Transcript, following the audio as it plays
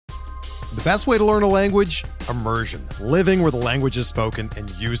The best way to learn a language? Immersion. Living where the language is spoken and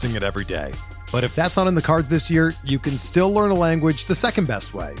using it every day. But if that's not in the cards this year, you can still learn a language the second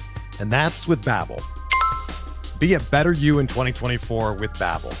best way, and that's with Babbel. Be a better you in 2024 with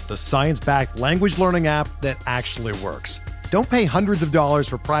Babbel, the science-backed language learning app that actually works. Don't pay hundreds of dollars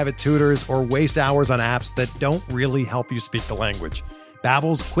for private tutors or waste hours on apps that don't really help you speak the language.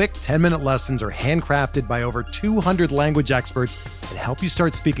 Babbel's quick 10-minute lessons are handcrafted by over 200 language experts and help you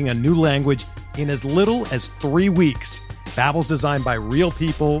start speaking a new language in as little as 3 weeks. Babbel's designed by real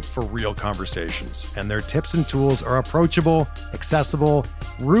people for real conversations, and their tips and tools are approachable, accessible,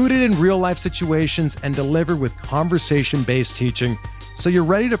 rooted in real-life situations, and delivered with conversation-based teaching, so you're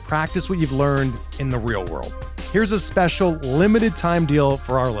ready to practice what you've learned in the real world. Here's a special limited-time deal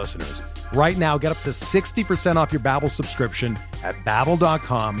for our listeners. Right now, get up to 60% off your Babbel subscription at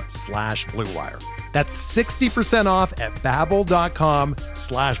babbel.com/Blue Wire. That's 60% off at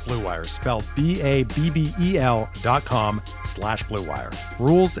babbel.com/Blue Wire, spelled BABBEL.com/Blue Wire.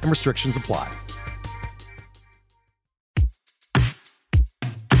 Rules and restrictions apply.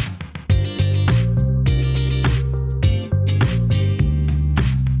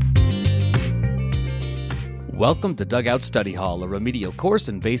 Welcome to Dugout Study Hall, a remedial course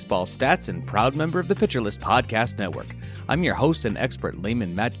in baseball stats and proud member of the Pitcher List Podcast Network. I'm your host and expert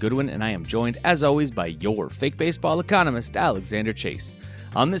layman, Matt Goodwin, and I am joined, as always, by your fake baseball economist, Alexander Chase.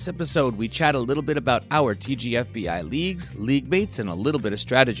 On this episode, we chat a little bit about our TGFBI leagues, league mates, and a little bit of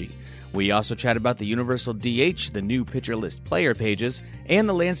strategy. We also chat about the Universal DH, the new Pitcher List player pages, and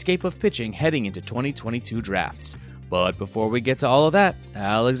the landscape of pitching heading into 2022 drafts. But before we get to all of that,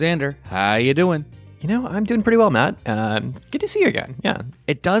 Alexander, how you doing? You know, I'm doing pretty well, Matt. Good to see you again. Yeah.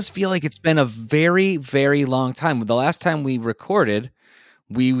 It does feel like it's been a very, very long time. The last time we recorded,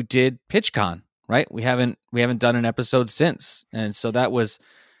 we did PitchCon, right? We haven't done an episode since. And so that was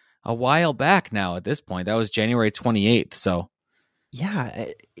a while back now at this point. That was January 28th. So yeah,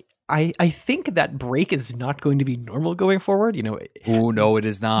 I think that break is not going to be normal going forward. You know. Oh, no, it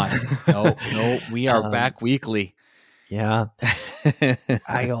is not. No, we are back weekly. Yeah.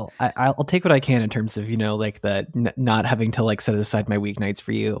 I'll take what I can in terms of, you know, like the not having to like set aside my weeknights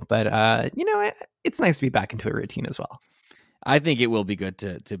for you. But, you know, it's nice to be back into a routine as well. I think it will be good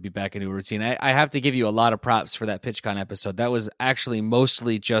to be back into a routine. I have to give you a lot of props for that PitchCon episode. That was actually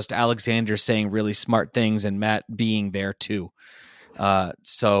mostly just Alexander saying really smart things and Matt being there too.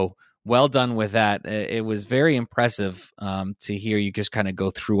 So well done with that. It was very impressive to hear you just kind of go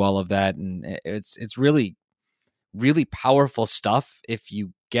through all of that. And it's really powerful stuff if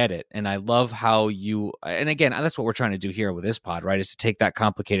you get it. And I love how you, and again, that's what we're trying to do here with this pod, right? Is to take that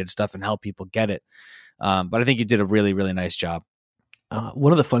complicated stuff and help people get it. But I think you did a really, really nice job.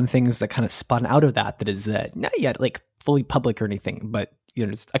 One of the fun things that kind of spun out of that is not yet like fully public or anything, but you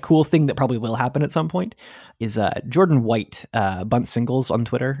know, it's a cool thing that probably will happen at some point is Jordan White, Bunt Singles on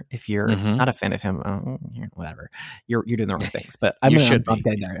Twitter. If you're not a fan of him, whatever, you're doing the wrong things, but I'm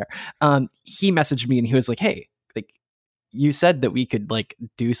getting there. He messaged me and he was like, hey, like you said that we could like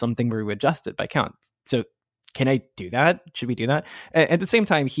do something where we adjust it by count. So can I do that? Should we do that? At the same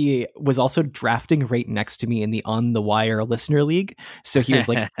time, he was also drafting right next to me in the On the Wire listener league. So he was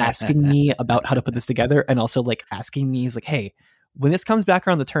like asking me about how to put this together and also like asking me, he's like, hey, when this comes back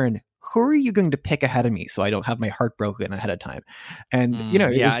around the turn, who are you going to pick ahead of me so I don't have my heart broken ahead of time? And, you know,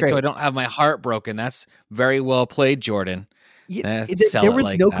 it was great. So I don't have my heart broken. That's very well played, Jordan. Yeah, there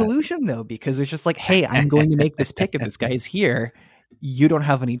was no collusion though, because it's just like, hey, I'm going to make this pick if this guy's here. You don't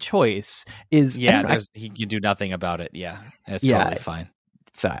have any choice. He can do nothing about it. Yeah, it's totally fine.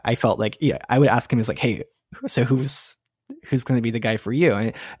 So I felt like, I would ask him, it's like, hey, so who's going to be the guy for you?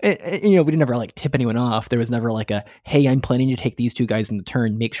 And you know, we didn't never like tip anyone off. There was never like a, hey, I'm planning to take these two guys in the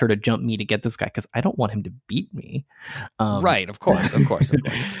turn. Make sure to jump me to get this guy because I don't want him to beat me. Right, of course.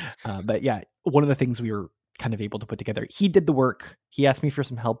 But yeah, one of the things we were kind of able to put together, he did the work. He asked me for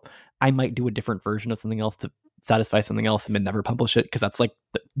some help. I might do a different version of something else to satisfy something else and then never publish it because that's like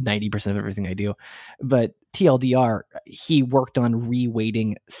 90% of everything I do. But TLDR, he worked on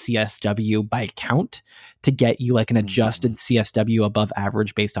reweighting CSW by count to get you like an adjusted CSW above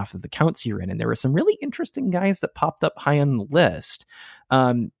average based off of the counts you're in. And there were some really interesting guys that popped up high on the list.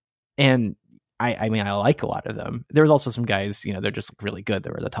 And I mean, I like a lot of them. There was also some guys, you know, they're just really good.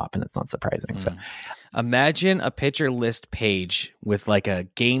 They were at the top, and it's not surprising. So imagine a pitcher list page with like a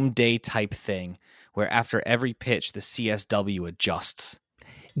game day type thing where after every pitch, the CSW adjusts.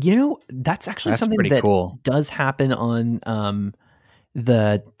 You know, that's something that cool. Does happen on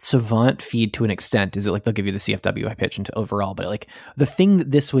the Savant feed to an extent. Is it like they'll give you the CFW I pitch into overall, but like the thing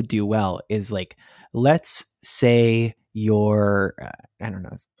that this would do well is like, let's say you're, I don't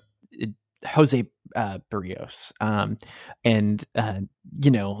know, Jose Barrios. And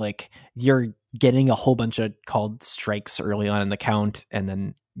like you're getting a whole bunch of called strikes early on in the count, and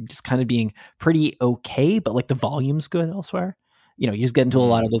then just kind of being pretty okay, but like the volume's good elsewhere. You just get into a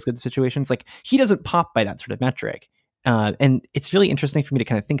lot of those good situations. Like he doesn't pop by that sort of metric. And it's really interesting for me to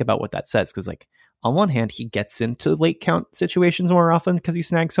kind of think about what that says. Cause like on one hand, he gets into late count situations more often because he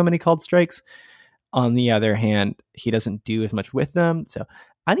snags so many called strikes. On the other hand, he doesn't do as much with them. So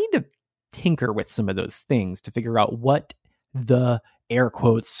I need to tinker with some of those things to figure out what the air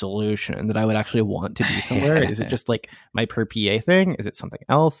quotes solution that I would actually want to be somewhere. Is it just like my per PA thing? Is it something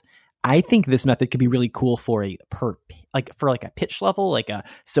else? I think this method could be really cool for a pitch level, like a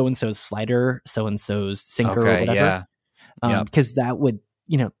so-and-so's slider, so-and-so's sinker, or whatever. Because that would,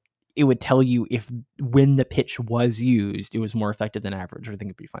 it would tell you if when the pitch was used, it was more effective than average. I think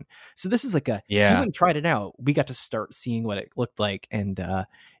it'd be fun. So this is like he went and tried it out. We got to start seeing what it looked like. And,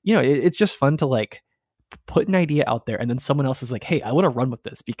 it's just fun to like put an idea out there. And then someone else is like, hey, I want to run with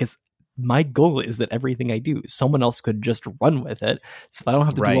this because my goal is that everything I do, someone else could just run with it. So I don't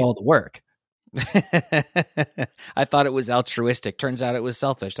have to do all the work. I thought it was altruistic. Turns out it was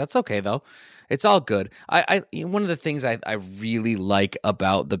selfish. That's okay though. It's all good. I one of the things I really like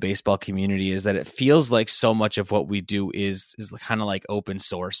about the baseball community is that it feels like so much of what we do is kind of like open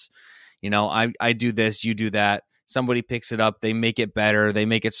source. I do this, you do that. Somebody picks it up, they make it better, they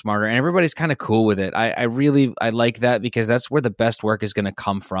make it smarter, and everybody's kind of cool with it. I like that because that's where the best work is going to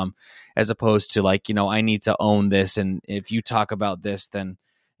come from, as opposed to like, I need to own this, and if you talk about this, then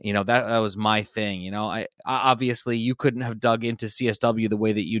that was my thing. I obviously you couldn't have dug into CSW the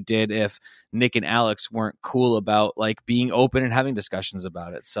way that you did if Nick and Alex weren't cool about like being open and having discussions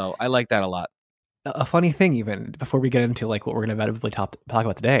about it. So I like that a lot. A funny thing, even before we get into like what we're going to inevitably talk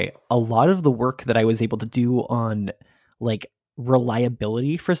about today, a lot of the work that I was able to do on like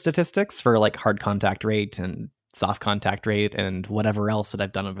reliability for statistics for like hard contact rate and soft contact rate and whatever else that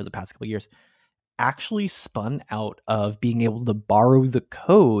I've done over the past couple of years actually spun out of being able to borrow the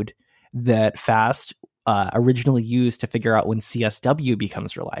code that FAST originally used to figure out when CSW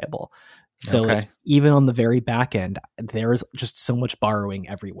becomes reliable. So like, even on the very back end, there's just so much borrowing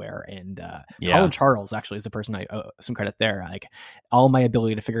everywhere. And Colin Charles actually is the person I owe some credit there. Like all my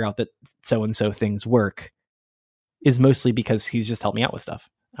ability to figure out that so-and-so things work is mostly because he's just helped me out with stuff.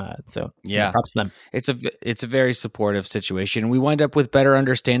 Props to them. It's a very supportive situation. We wind up with better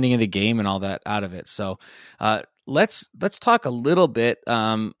understanding of the game and all that out of it. So let's talk a little bit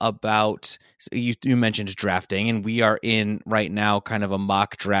about you mentioned drafting, and we are in right now kind of a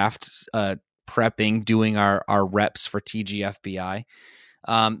mock draft prepping, doing our reps for TGFBI.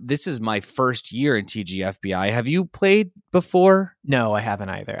 This is my first year in TGFBI. Have you played before? No, I haven't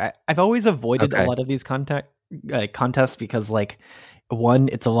either. I've always avoided a lot of these contests because like, one,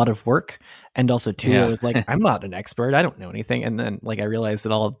 it's a lot of work, and also two, it was like, I'm not an expert, I don't know anything. And then like I realized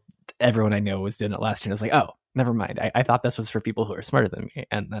that everyone I know was doing it last year, and I was like, oh, never mind. I thought this was for people who are smarter than me,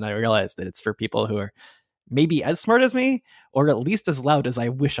 and then I realized that it's for people who are maybe as smart as me, or at least as loud as I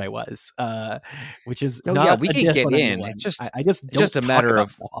wish I was. Which is we can get in. It's just it's just a matter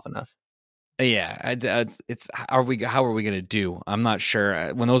of stuff often enough. Yeah, it's how are we going to do? I'm not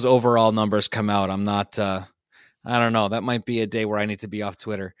sure. When those overall numbers come out, I'm not. I don't know. That might be a day where I need to be off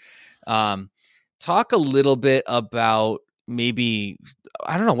Twitter. Talk a little bit about maybe,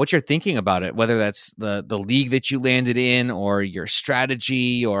 I don't know what you're thinking about it, whether that's the league that you landed in or your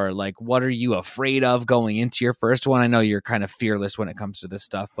strategy, or like, what are you afraid of going into your first one? I know you're kind of fearless when it comes to this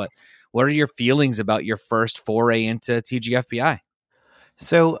stuff, but what are your feelings about your first foray into TGFBI?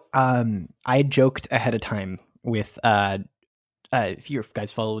 So I joked ahead of time with if you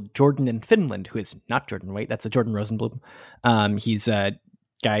guys follow Jordan in Finland, who is not Jordan White, that's a Jordan Rosenblum. He's a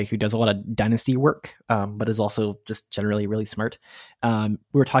guy who does a lot of dynasty work, but is also just generally really smart. We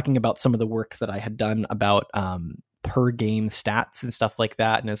were talking about some of the work that I had done about per game stats and stuff like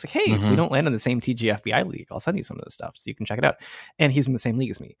that. And it's like, hey, if we don't land in the same TGFBI league, I'll send you some of this stuff so you can check it out. And he's in the same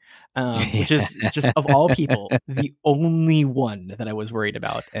league as me, which is just of all people, the only one that I was worried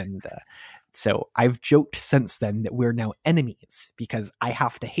about. And so I've joked since then that we're now enemies because I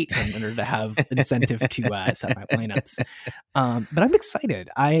have to hate him in order to have incentive to set my lineups. But I'm excited.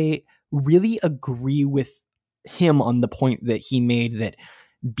 I really agree with him on the point that he made that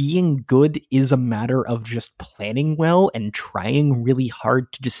being good is a matter of just planning well and trying really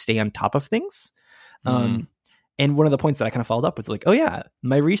hard to just stay on top of things. And one of the points that I kind of followed up with, like, oh yeah,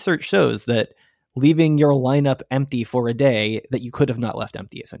 my research shows that leaving your lineup empty for a day that you could have not left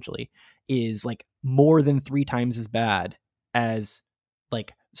empty essentially is like more than 3 times as bad as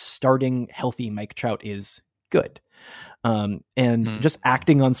like starting healthy Mike Trout is good. And just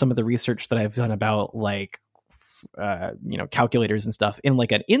acting on some of the research that I've done about like, calculators and stuff in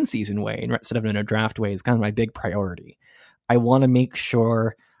like an in-season way instead of in a draft way is kind of my big priority. I want to make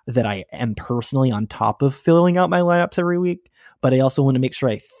sure that I am personally on top of filling out my lineups every week, but I also want to make sure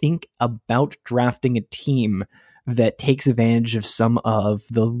I think about drafting a team that takes advantage of some of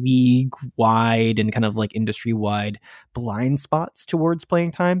the league-wide and kind of like industry-wide blind spots towards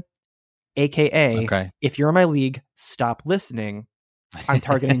playing time. AKA, if you're in my league, stop listening. I'm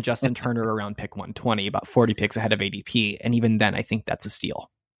targeting Justin Turner around pick 120, about 40 picks ahead of ADP. And even then, I think that's a steal.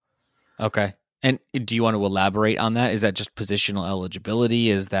 Okay. And do you want to elaborate on that? Is that just positional eligibility?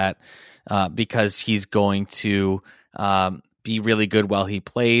 Is that because he's going to be really good while he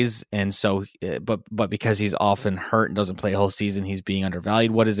plays, and so, but because he's often hurt and doesn't play a whole season, he's being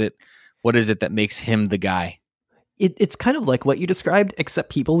undervalued? What is it that makes him the guy? It's kind of like what you described,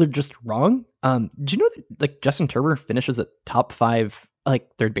 except people are just wrong. Do you know that like Justin Turner finishes at top 5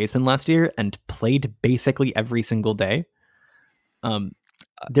 like third baseman last year and played basically every single day? There's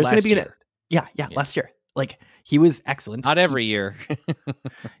going to be last year. Like he was excellent. Not every year.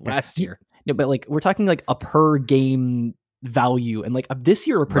 Last year. No, but like we're talking like a per game value, and like this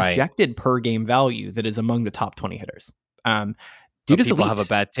year a projected per game value that is among the top 20 hitters. People have a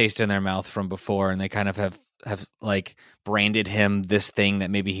bad taste in their mouth from before, and they kind of have like branded him this thing that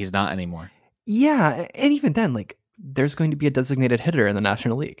maybe he's not anymore. Yeah, and even then, like there's going to be a designated hitter in the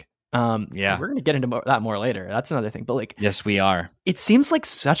National League. We're going to get into that more later. That's another thing. But like, yes, we are. It seems like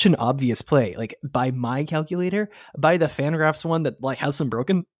such an obvious play. Like by my calculator, by the Fangraphs one that like has some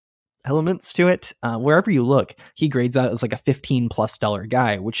broken elements to it. Wherever you look, he grades out as like a $15+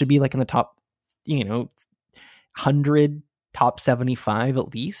 guy, which should be like in the top, 100, top 75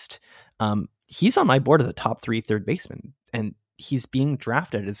 at least. He's on my board as a top 3 third baseman, and he's being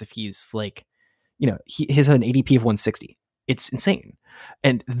drafted as if he's like, he has an ADP of 160. It's insane.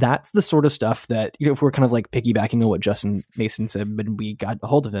 And that's the sort of stuff that, if we're kind of like piggybacking on what Justin Mason said when we got a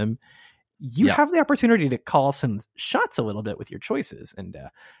hold of him, you have the opportunity to call some shots a little bit with your choices. And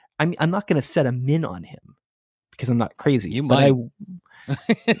I'm not going to set a min on him because I'm not crazy. You might.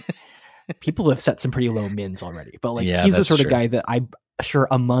 People have set some pretty low mins already, but like he's the sort of guy that I'm sure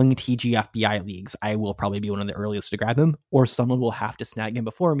among TGFBI leagues, I will probably be one of the earliest to grab him, or someone will have to snag him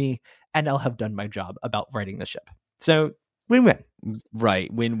before me, and I'll have done my job about righting the ship. So win-win.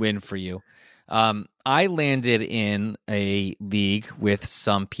 Right. Win-win for you. I landed in a league with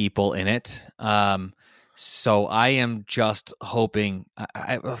some people in it. So I am just hoping,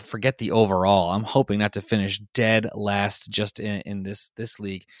 I forget the overall. I'm hoping not to finish dead last just in this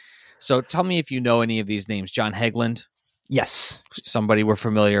league. So tell me if you know any of these names. John Hegland. Yes. Somebody we're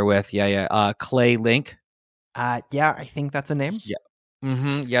familiar with. Yeah. Clay Link. Yeah, I think that's a name. Yeah.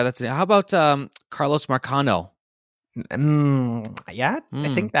 Mm-hmm. Yeah, that's it. How about Carlos Marcano? I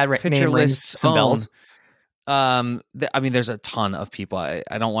think that pitcher name rings some bells. There's a ton of people. I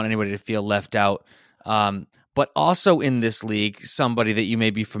don't want anybody to feel left out. But also in this league, somebody that you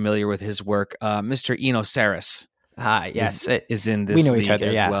may be familiar with his work, Mr. Eno Saris. Yes, is in this league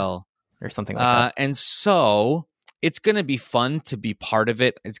as well, or something like that. And so it's going to be fun to be part of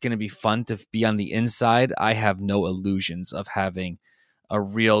it. It's going to be fun to be on the inside. I have no illusions of having a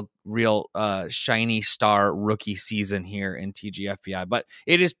real shiny star rookie season here in TGFBI, but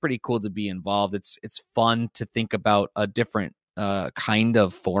it is pretty cool to be involved. It's fun to think about a different kind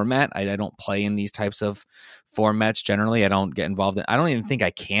of format. I don't play in these types of formats generally. I don't get involved in. I don't even think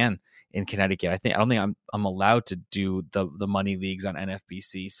I can in Connecticut. I don't think I'm allowed to do the money leagues on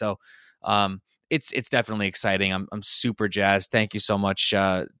NFBC. So it's definitely exciting. I'm super jazzed. Thank you so much,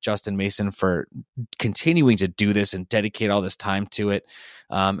 Justin Mason, for continuing to do this and dedicate all this time to it,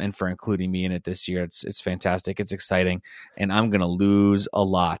 and for including me in it this year. It's fantastic. It's exciting, and I'm gonna lose a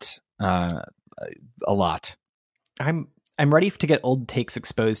lot. I'm ready to get old takes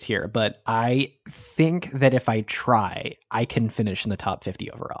exposed here, but I think that if I try, I can finish in the top 50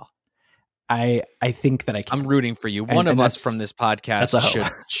 overall. I think that I can. I'm rooting for you. One of us from this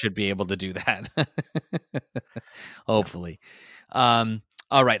podcast should be able to do that. Hopefully. All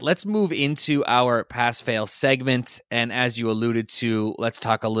right, let's move into our pass-fail segment. And as you alluded to, let's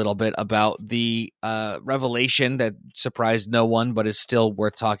talk a little bit about the revelation that surprised no one, but is still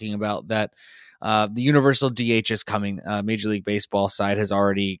worth talking about, that the universal DH is coming. Major League Baseball side has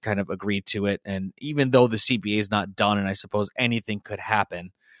already kind of agreed to it. And even though the CBA is not done, and I suppose anything could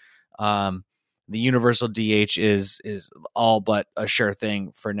happen, the universal DH is all but a sure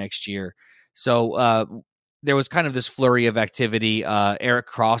thing for next year. So there was kind of this flurry of activity. Eric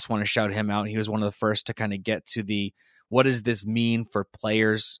Cross, want to shout him out. He was one of the first to kind of get to the what does this mean for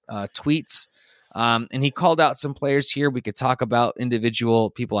players tweets. And he called out some players here. We could talk about individual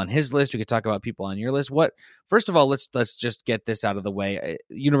people on his list. We could talk about people on your list. First of all, let's just get this out of the way.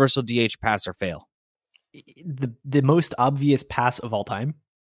 Universal DH, pass or fail? The most obvious pass of all time.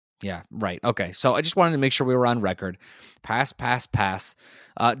 Yeah, right. Okay. So I just wanted to make sure we were on record. Pass.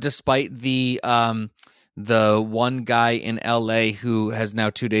 Despite the one guy in LA who has now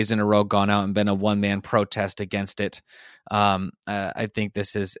 2 days in a row gone out and been a one-man protest against it. I think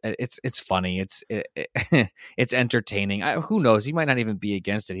this is, it's funny. It's entertaining. Who knows? He might not even be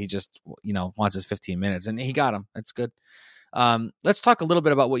against it. He just, wants his 15 minutes and he got him. It's good. Let's talk a little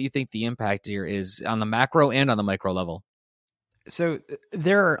bit about what you think the impact here is on the macro and on the micro level. So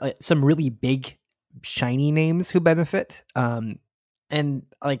there are some really big, shiny names who benefit. And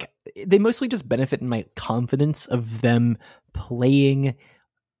like they mostly just benefit in my confidence of them playing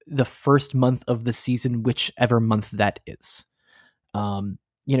the first month of the season, whichever month that is.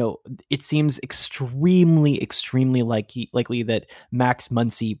 It seems extremely, extremely likely that Max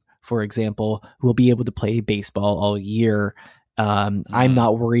Muncy, for example, will be able to play baseball all year. I'm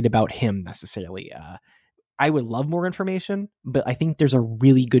not worried about him necessarily. I would love more information, but I think there's a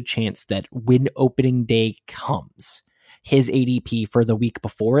really good chance that when opening day comes, his ADP for the week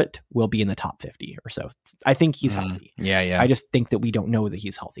before it will be in the top 50 or so. I think he's healthy. Yeah. I just think that we don't know that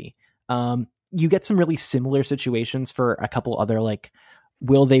he's healthy. You get some really similar situations for a couple other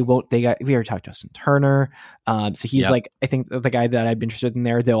will they, won't they? We already talked Justin Turner. So he's I think the guy that I'd be interested in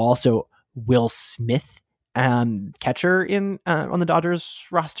there. They'll also Will Smith, catcher on the Dodgers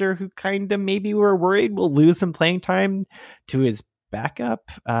roster, who kind of maybe we're worried will lose some playing time to his backup,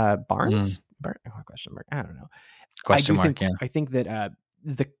 Barnes. Question mark. I don't know. I think that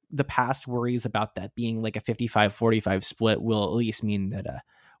the past worries about that being like a 55-45 split will at least mean that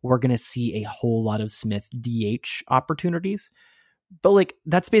we're going to see a whole lot of Smith DH opportunities. But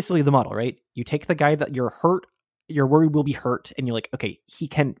that's basically the model, right? You take the guy that you're worried will be hurt, and you're like, okay, he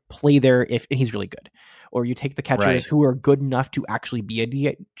can play there if he's really good. Or you take the catchers who are good enough to actually be a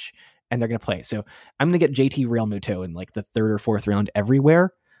DH, and they're going to play. So I'm going to get JT Realmuto in the third or fourth round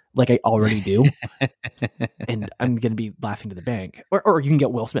everywhere, like I already do. And I'm going to be laughing to the bank. Or you can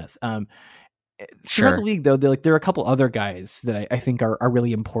get Will Smith. Throughout the league, though, there are a couple other guys that I think are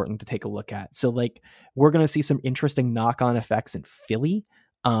really important to take a look at. So we're going to see some interesting knock-on effects in Philly.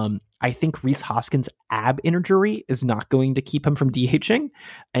 I think Rhys Hoskins' ab injury is not going to keep him from DHing.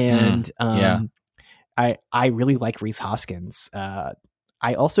 And I really like Rhys Hoskins.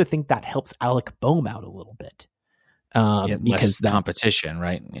 I also think that helps Alec Boehm out a little bit. Because competition,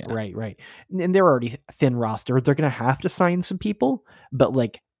 right? Yeah. Right. And they're already a thin roster. They're going to have to sign some people, but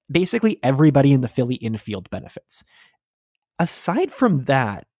basically everybody in the Philly infield benefits. Aside from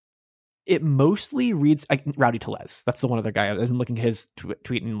that, it mostly reads Rowdy Tellez. That's the one other guy. I've been looking at his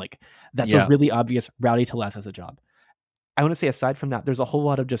tweet and that's a really obvious Rowdy Tellez has a job. I want to say aside from that, there's a whole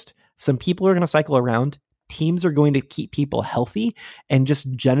lot of just some people are going to cycle around. Teams are going to keep people healthy. And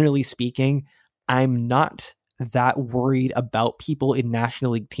just generally speaking, I'm not that worried about people in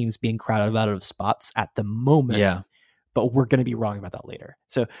National League teams being crowded out of spots at the moment. Yeah. But we're going to be wrong about that later.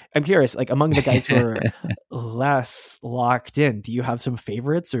 So I'm curious, among the guys who are less locked in, do you have some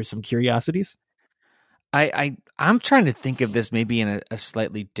favorites or some curiosities? I'm trying to think of this maybe in a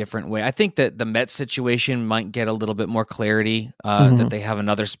slightly different way. I think that the Mets situation might get a little bit more clarity, that they have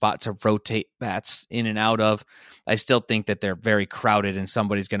another spot to rotate bats in and out of. I still think that they're very crowded and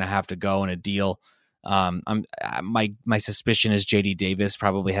somebody's going to have to go in a deal. My suspicion is JD Davis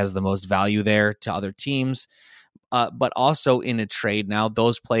probably has the most value there to other teams. But also in a trade now,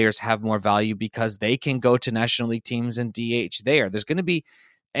 those players have more value because they can go to National League teams and DH there. There's going to be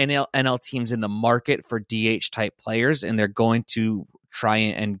NL teams in the market for DH type players, and they're going to try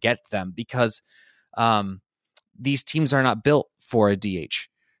and get them because these teams are not built for a DH.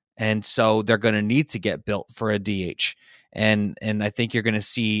 And so they're going to need to get built for a DH. And I think you're going to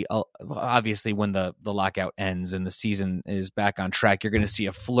see, obviously, when the lockout ends and the season is back on track, you're going to see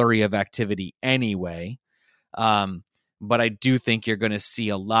a flurry of activity anyway. But I do think you're going to see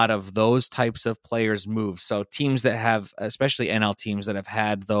a lot of those types of players move. So teams that have, especially NL teams that have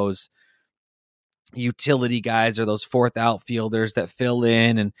had those utility guys or those fourth outfielders that fill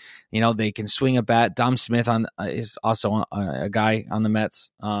in and, they can swing a bat. Dom Smith is also a guy on the Mets.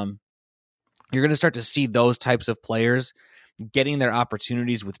 You're going to start to see those types of players getting their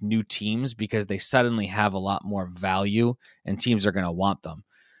opportunities with new teams because they suddenly have a lot more value and teams are going to want them.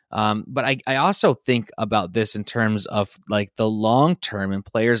 But I also think about this in terms of the long term and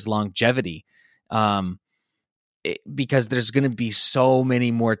players' longevity. because there's going to be so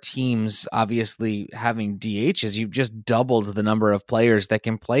many more teams obviously having DHs. You've just doubled the number of players that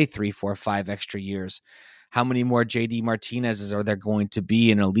can play 3, 4, 5 extra years. How many more JD Martinez's are there going to be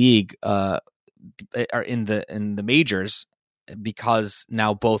in a league or in the majors, because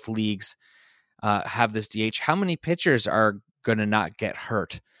now both leagues have this DH? How many pitchers are going to not get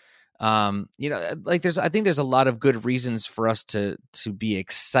hurt? Like I think there's a lot of good reasons for us to be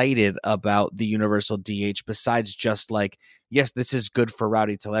excited about the universal DH, besides just like, yes, this is good for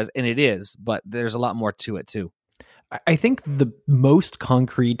Rowdy Tellez, and it is, but there's a lot more to it too. I think the most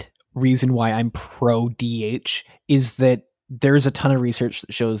concrete reason why I'm pro DH is that there's a ton of research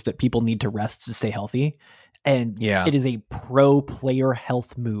that shows that people need to rest to stay healthy. And it is a pro player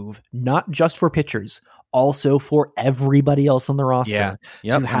health move, not just for pitchers, also for everybody else on the roster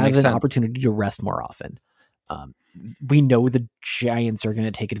to have an opportunity to rest more often. We know the Giants are going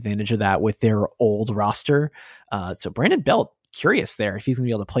to take advantage of that with their old roster. So Brandon Belt, curious there if he's going to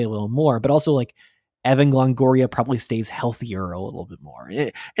be able to play a little more, but also like Evan Longoria probably stays healthier a little bit more.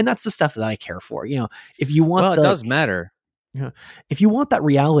 And that's the stuff that I care for. If you want, it does matter. If you want that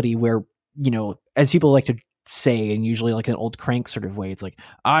reality where, as people like to say, and usually like an old crank sort of way, it's like,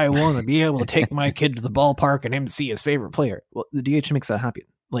 I want to be able to take my kid to the ballpark and him see his favorite player. Well, the DH makes that happen.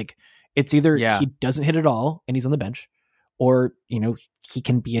 Like, it's either he doesn't hit at all and he's on the bench, or he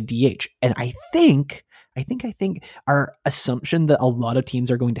can be a DH. And I think our assumption that a lot of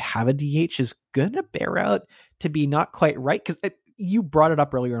teams are going to have a DH is going to bear out to be not quite right, because you brought it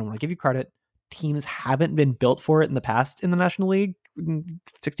up earlier, and I want to give you credit. Teams haven't been built for it in the past in the National League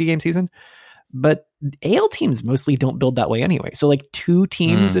 60-game season. But AL teams mostly don't build that way anyway. So like 2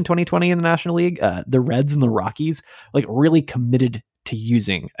 teams in 2020 in the National League, the Reds and the Rockies, like really committed to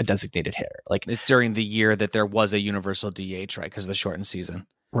using a designated hitter. Like it's during the year that there was a universal DH, right? Because of the shortened season.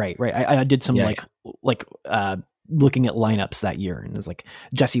 Right. I did some looking at lineups that year, and it was like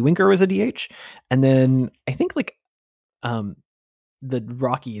Jesse Winker was a DH. And then I think the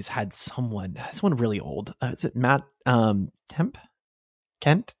Rockies had someone really old. Is it Matt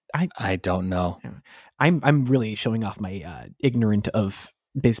Kent? I don't know. I'm really showing off my ignorant of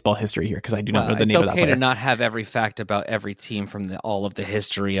baseball history here, because I do not know the name of that player. It's okay to not have every fact about every team from all of the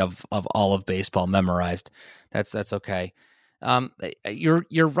history of all of baseball memorized. That's okay.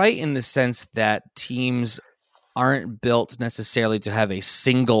 You're right in the sense that teams aren't built necessarily to have a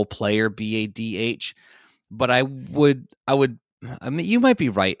single player be a DH, but I mean, you might be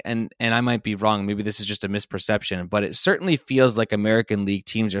right, and I might be wrong. Maybe this is just a misperception, but it certainly feels like American League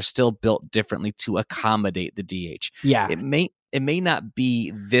teams are still built differently to accommodate the DH. Yeah. It may not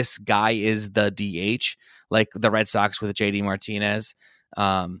be this guy is the DH, like the Red Sox with JD Martinez.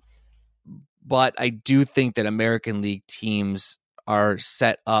 But I do think that American League teams are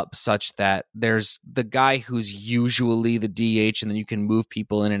set up such that there's the guy who's usually the DH, and then you can move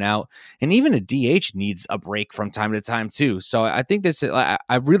people in and out. And even a DH needs a break from time to time too. So I think I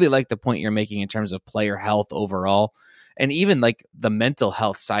really like the point you're making in terms of player health overall. And even like the mental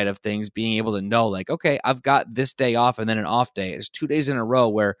health side of things, being able to know like, okay, I've got this day off and then an off day. It's 2 days in a row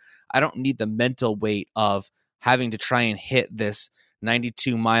where I don't need the mental weight of having to try and hit this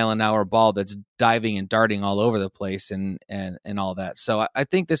 92-mile-an-hour ball that's diving and darting all over the place and all that. So I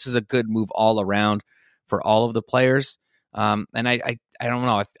think this is a good move all around for all of the players. And I don't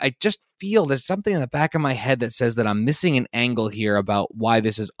know. I just feel there's something in the back of my head that says that I'm missing an angle here about why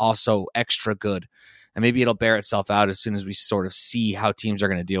this is also extra good. And maybe it'll bear itself out as soon as we sort of see how teams are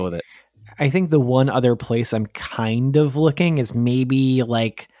going to deal with it. I think the one other place I'm kind of looking is maybe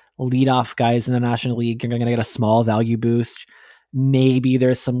like leadoff guys in the National League are going to get a small value boost. Maybe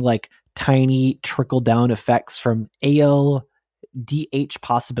there's some like tiny trickle down effects from AL DH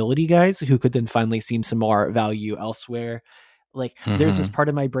possibility guys who could then finally see some more value elsewhere. Like there's this part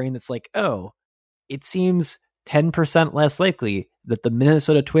of my brain that's like, oh, it seems 10% less likely that the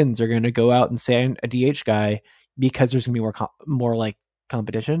Minnesota Twins are going to go out and sign a DH guy because there's going to be more like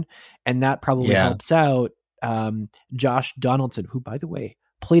competition. And that probably helps out Josh Donaldson, who, by the way,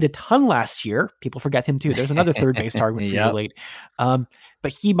 played a ton last year. People forget him too. There's another third base target for you late.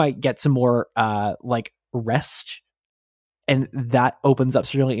 But he might get some more like rest. And that opens up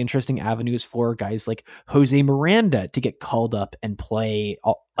some really interesting avenues for guys like Jose Miranda to get called up and play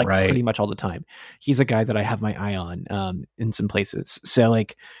pretty much all the time. He's a guy that I have my eye on in some places. So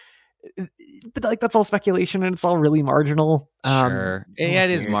like, but like that's all speculation and it's all really marginal. Sure. Yeah,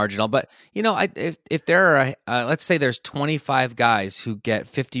 it is marginal. But you know, if there are, let's say there's 25 guys who get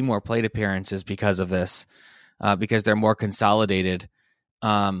 50 more plate appearances because of this, because they're more consolidated,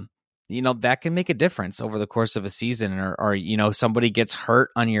 you know, that can make a difference over the course of a season, or you know, somebody gets hurt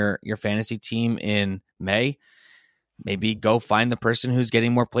on your fantasy team in May maybe go find the person who's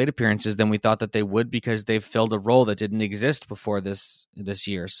getting more plate appearances than we thought that they would because they've filled a role that didn't exist before this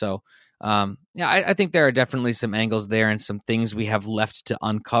year. So, I think there are definitely some angles there and some things we have left to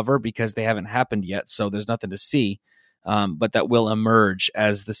uncover because they haven't happened yet. So there's nothing to see, but that will emerge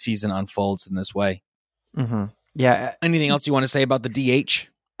as the season unfolds in this way. Mm-hmm. Yeah. Anything else you want to say about the DH?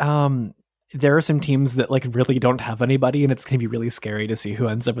 There are some teams that like really don't have anybody, and it's going to be really scary to see who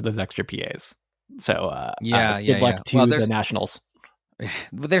ends up with those extra PAs. So good luck to the Nationals.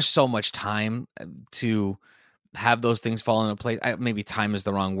 There's so much time to have those things fall into place. Maybe time is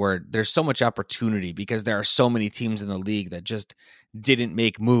the wrong word. There's so much opportunity because there are so many teams in the league that just didn't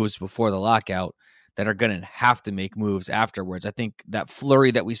make moves before the lockout that are going to have to make moves afterwards. I think that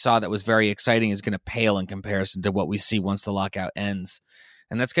flurry that we saw that was very exciting is going to pale in comparison to what we see once the lockout ends.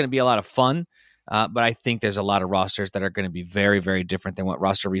 And that's going to be a lot of fun. But I think there's a lot of rosters that are going to be very, very different than what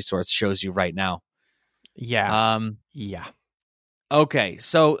Roster Resource shows you right now. Yeah. Okay.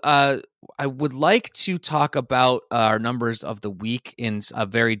 So I would like to talk about our numbers of the week in a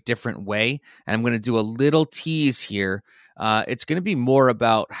very different way. And I'm going to do a little tease here. It's going to be more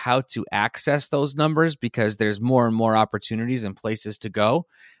about how to access those numbers because there's more and more opportunities and places to go,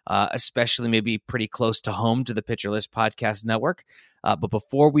 especially maybe pretty close to home to the Pitcher List Podcast Network. But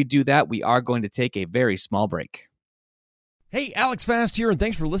before we do that, we are going to take a very small break. Hey, Alex Fast here, and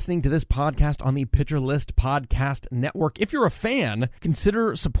thanks for listening to this podcast on the Pitcher List Podcast Network. If you're a fan,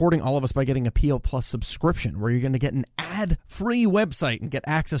 consider supporting all of us by getting a PL Plus subscription, where you're going to get an ad-free website and get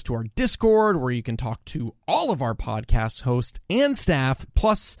access to our Discord, where you can talk to all of our podcast hosts and staff.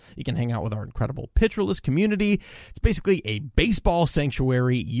 Plus, you can hang out with our incredible Pitcher List community. It's basically a baseball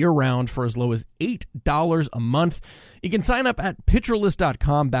sanctuary year-round for as low as $8 a month. You can sign up at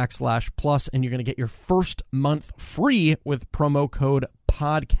pitcherlist.com/plus, and you're going to get your first month free with promo code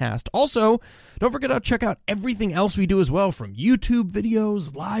podcast. Also, don't forget to check out everything else we do as well, from YouTube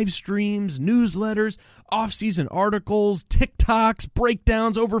videos, live streams, newsletters, off-season articles, TikToks,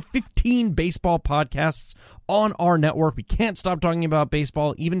 breakdowns, over 15 baseball podcasts on our network. We can't stop talking about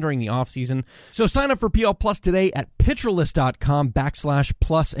baseball even during the off-season. So sign up for PL Plus today at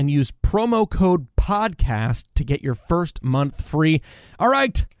pitcherlist.com/plus and use promo code podcast to get your first month free. All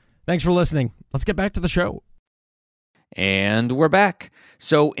right. Thanks for listening. Let's get back to the show. And we're back.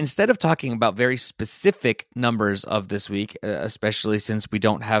 So instead of talking about very specific numbers of this week, especially since we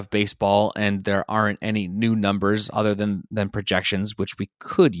don't have baseball and there aren't any new numbers other than projections, which we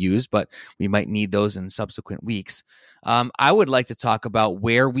could use, but we might need those in subsequent weeks, I would like to talk about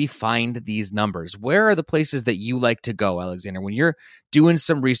where we find these numbers. Where are the places that you like to go, Alexander? When you're doing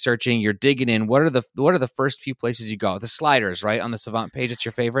some researching, you're digging in, what are the first few places you go? The sliders, right? On the Savant page, it's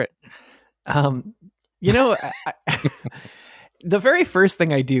your favorite? You know, the very first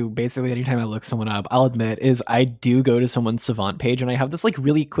thing I do, basically, anytime I look someone up, I'll admit, is I do go to someone's Savant page, and I have this like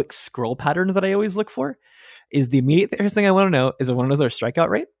really quick scroll pattern that I always look for. Is the immediate first thing I want to know is I want to know their strikeout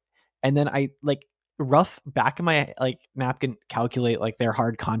rate, and then I like rough back of my like napkin calculate like their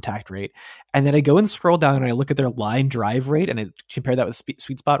hard contact rate, and then I go and scroll down and I look at their line drive rate and I compare that with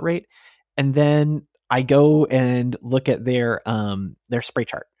sweet spot rate, and then I go and look at their spray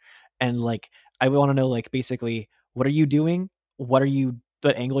chart, and like I want to know like basically what are you doing, what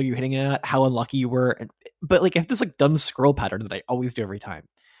angle are you hitting at, how unlucky you were, but like I have this like dumb scroll pattern that I always do every time.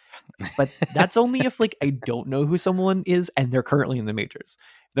 But that's only if like I don't know who someone is and they're currently in the majors.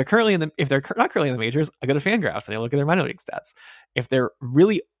 If they're not currently in the majors, I go to Fangraphs and I look at their minor league stats. If they're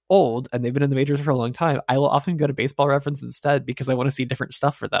really old and they've been in the majors for a long time, I will often go to Baseball Reference instead because I want to see different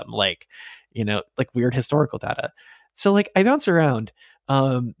stuff for them, like, you know, like weird historical data. So like I bounce around,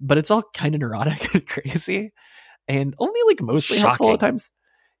 but it's all kind of neurotic and crazy, and only like mostly helpful at times.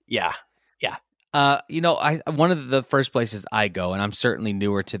 Yeah. One of the first places I go, and I'm certainly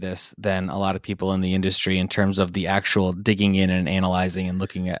newer to this than a lot of people in the industry in terms of the actual digging in and analyzing and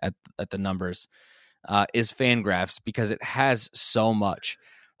looking at the numbers, is Fangraphs, because it has so much.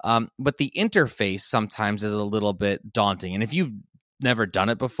 But the interface sometimes is a little bit daunting. And if you've never done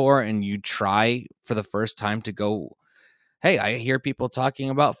it before and you try for the first time to go, hey, I hear people talking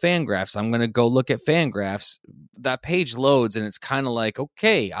about Fangraphs, I'm going to go look at Fangraphs, that page loads and it's kind of like,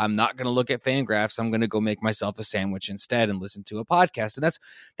 okay, I'm not going to look at Fangraphs. I'm going to go make myself a sandwich instead and listen to a podcast. And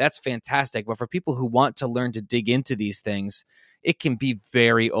that's fantastic. But for people who want to learn to dig into these things, it can be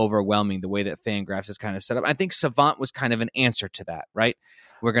very overwhelming the way that Fangraphs is kind of set up. I think Savant was kind of an answer to that, right?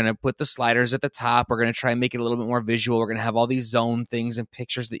 We're going to put the sliders at the top. We're going to try and make it a little bit more visual. We're going to have all these zone things and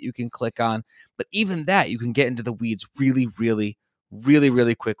pictures that you can click on. But even that, you can get into the weeds really, really, really,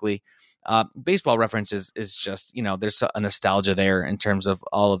 really quickly. Baseball Reference is just, there's a nostalgia there in terms of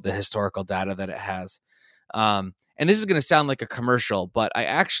all of the historical data that it has. And and this is going to sound like a commercial, but I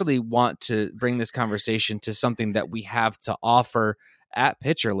actually want to bring this conversation to something that we have to offer at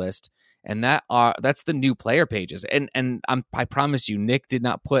Pitcher List, and that's the new player pages. And I promise you, Nick did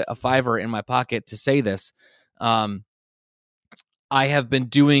not put a $5 in my pocket to say this. I have been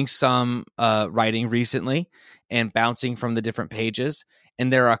doing some writing recently and bouncing from the different pages,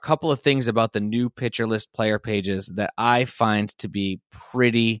 and there are a couple of things about the new Pitcher List player pages that I find to be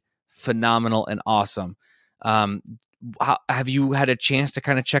pretty phenomenal and awesome. Have you had a chance to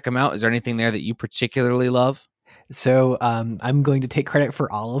kind of check them out? Is there anything there that you particularly love? So I'm going to take credit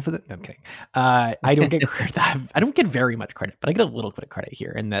for all of it. No, I'm kidding. I don't get credit. I don't get very much credit, but I get a little bit of credit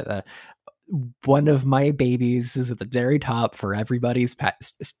here. And that one of my babies is at the very top for everybody's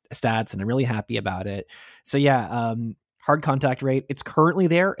stats, and I'm really happy about it. So yeah, hard contact rate. It's currently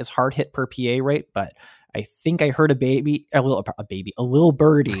there as hard hit per PA rate, but I think I heard a little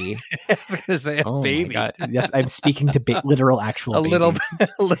birdie. I was going to say a baby. My God. Yes, I'm speaking to literal actual babies.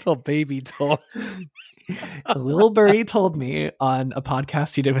 A little baby told. A little birdie told me on a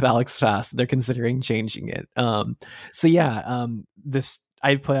podcast he did with Alex Fast they're considering changing it. So yeah, this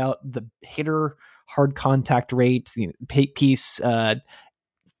I put out the hitter hard contact rate piece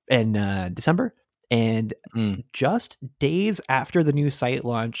in December. And just days after the new site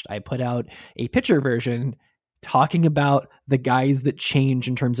launched, I put out a pitcher version talking about the guys that change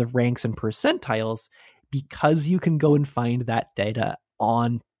in terms of ranks and percentiles, because you can go and find that data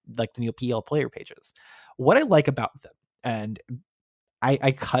on like the new PL player pages. What I like about them, and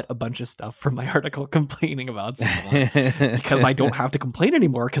I cut a bunch of stuff from my article complaining about someone because I don't have to complain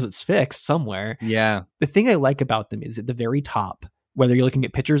anymore because it's fixed somewhere. Yeah. The thing I like about them is at the very top, whether you're looking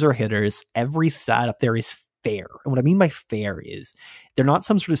at pitchers or hitters, every stat up there is fair. And what I mean by fair is they're not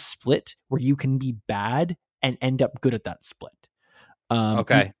some sort of split where you can be bad and end up good at that split.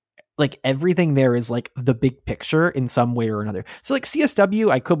 Okay. Like everything there is like the big picture in some way or another. So like CSW,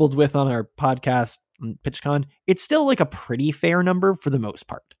 I quibbled with on our podcast, PitchCon. It's still like a pretty fair number for the most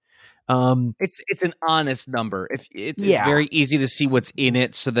part. It's an honest number. It's very easy to see what's in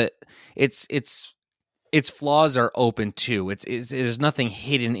it, so that its flaws are open too. There's nothing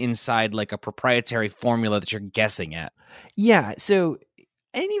hidden inside like a proprietary formula that you're guessing at. Yeah. So,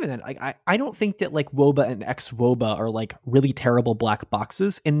 and even then, like I don't think that like WOBA and XWOBA are like really terrible black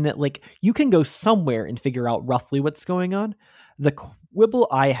boxes, in that like you can go somewhere and figure out roughly what's going on. The quibble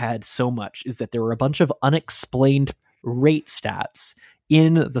I had so much is that there were a bunch of unexplained rate stats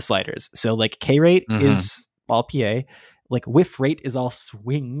in the sliders. So like K rate is all PA, like whiff rate is all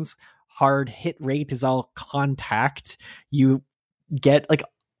swings, hard hit rate is all contact. You get like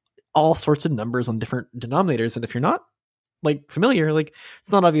all sorts of numbers on different denominators, and if you're not like familiar, like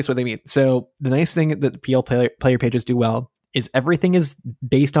it's not obvious what they mean. So the nice thing that the PL player pages do well is everything is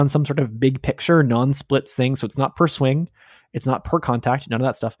based on some sort of big picture non-splits thing. So it's not per swing, it's not per contact, none of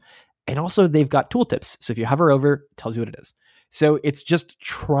that stuff. And also they've got tooltips. So if you hover over, it tells you what it is. So it's just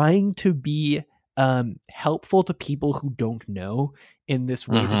trying to be helpful to people who don't know in this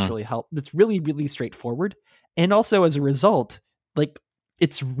way. That's really, really straightforward. And also as a result, like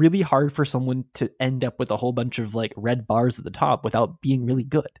it's really hard for someone to end up with a whole bunch of like red bars at the top without being really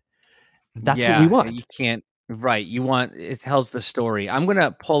good. That's what we want. You can't, right. You want, it tells the story. I'm going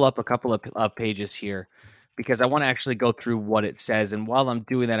to pull up a couple of pages here because I want to actually go through what it says. And while I'm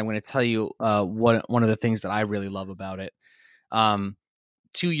doing that, I'm going to tell you one of the things that I really love about it.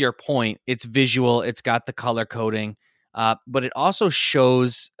 To your point, it's visual, it's got the color coding, but it also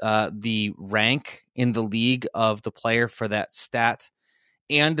shows the rank in the league of the player for that stat.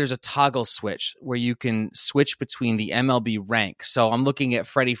 And there's a toggle switch where you can switch between the MLB rank. So I'm looking at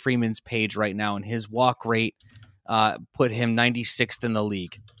Freddie Freeman's page right now, and his walk rate put him 96th in the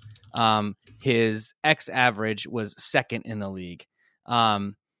league. His X average was second in the league.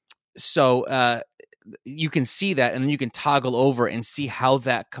 So you can see that, and then you can toggle over and see how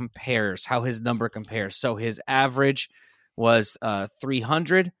that compares, how his number compares. So his average was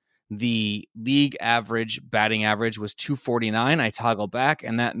 300. The league average, batting average, was 249. I toggle back,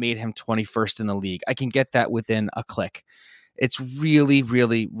 and that made him 21st in the league. I can get that within a click. It's really,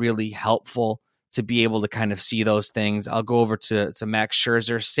 really, really helpful to be able to kind of see those things. I'll go over to Max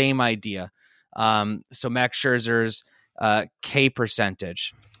Scherzer, same idea. So Max Scherzer's K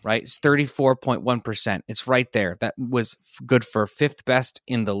percentage, right? It's 34.1%. It's right there. That was good for fifth best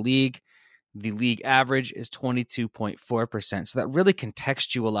in the league. The league average is 22.4%. So that really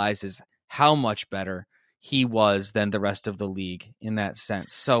contextualizes how much better he was than the rest of the league in that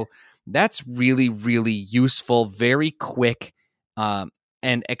sense. So that's really, really useful, very quick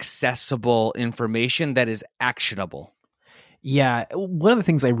and accessible information that is actionable. Yeah, one of the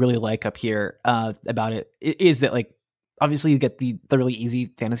things I really like up here about it is that, like, obviously you get the really easy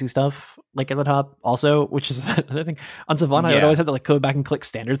fantasy stuff like at the top also, which is another thing. On Savannah, I would always have to like go back and click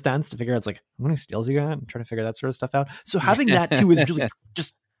standard stats to figure out, it's like, how many steals you got, and try to figure that sort of stuff out. So having that too is really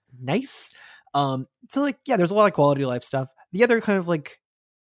just nice. So like, yeah, there's a lot of quality of life stuff. The other kind of like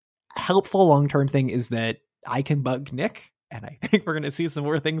helpful long-term thing is that I can bug Nick, and I think we're going to see some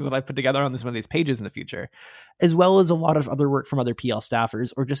more things that I put together on some of these pages in the future, as well as a lot of other work from other PL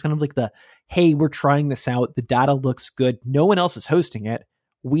staffers, or just kind of like hey, we're trying this out. The data looks good. No one else is hosting it.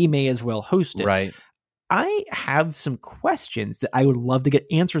 We may as well host it. Right. I have some questions that I would love to get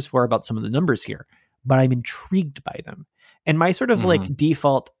answers for about some of the numbers here, but I'm intrigued by them. And my sort of like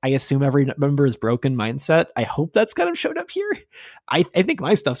default, I assume every number is broken mindset, I hope that's kind of showed up here. I think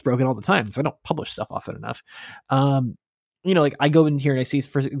my stuff's broken all the time, so I don't publish stuff often enough. Like I go in here and I see,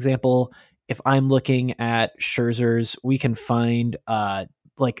 for example, if I'm looking at Scherzer's, we can find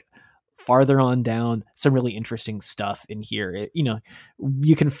like farther on down some really interesting stuff in here.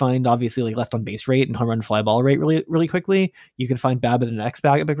 You can find obviously like left on base rate and home run fly ball rate really, really quickly. You can find BABIP and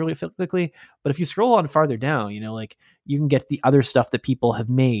xBABIP really quickly. But if you scroll on farther down, like you can get the other stuff that people have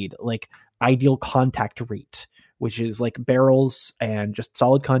made, like ideal contact rate, which is like barrels and just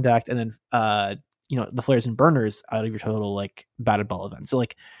solid contact, and then the flares and burners out of your total like batted ball events. So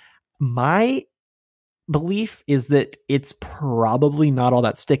like my belief is that it's probably not all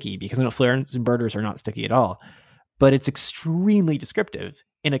that sticky, because I know flares and burners are not sticky at all, but it's extremely descriptive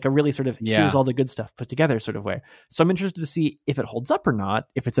in like a really sort of here's all the good stuff put together sort of way. So I'm interested to see if it holds up or not,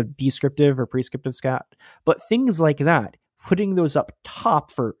 if it's a descriptive or prescriptive scat. But things like that, putting those up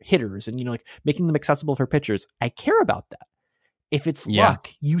top for hitters and like making them accessible for pitchers, I care about that. If it's luck,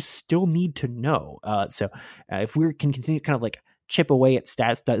 you still need to know. So if we can continue to kind of like chip away at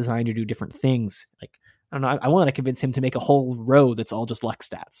stats design to do different things, like I don't know, I want to convince him to make a whole row that's all just luck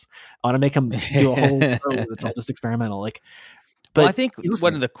stats. I want to make him do a whole row that's all just experimental. Like, but I think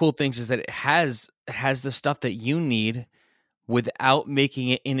one of the cool things is that it has the stuff that you need without making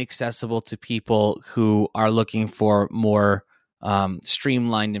it inaccessible to people who are looking for more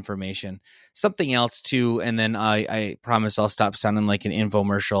streamlined information. Something else too, and then I promise I'll stop sounding like an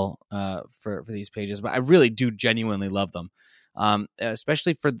infomercial for these pages, but I really do genuinely love them.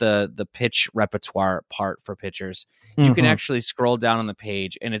 Especially for the pitch repertoire part for pitchers. You can actually scroll down on the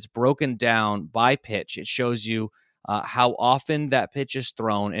page and it's broken down by pitch. It shows you how often that pitch is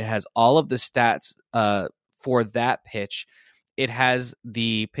thrown. It has all of the stats for that pitch. It has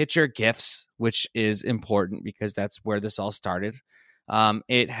the pitcher GIFs, which is important because that's where this all started.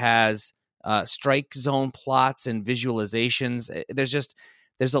 It has strike zone plots and visualizations.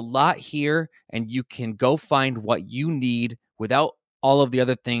 There's a lot here, and you can go find what you need without all of the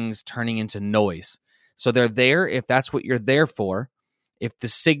other things turning into noise. So they're there if that's what you're there for. If the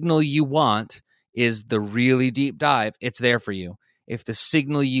signal you want is the really deep dive, it's there for you. If the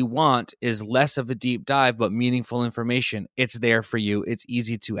signal you want is less of a deep dive but meaningful information, it's there for you. It's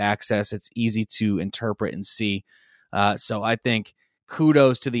easy to access. It's easy to interpret and see. So I think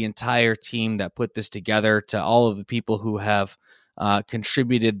kudos to the entire team that put this together, to all of the people who have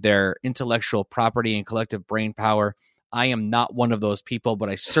contributed their intellectual property and collective brain power. I am not one of those people, but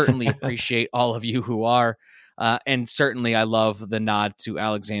I certainly appreciate all of you who are. And certainly I love the nod to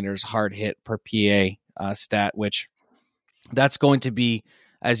Alexander's hard hit per PA stat, which that's going to be,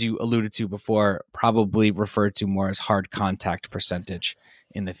 as you alluded to before, probably referred to more as hard contact percentage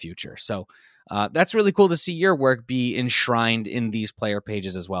in the future. So that's really cool to see your work be enshrined in these player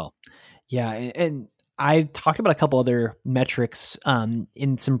pages as well. Yeah. And I've talked about a couple other metrics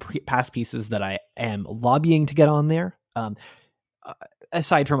in some past pieces that I am lobbying to get on there.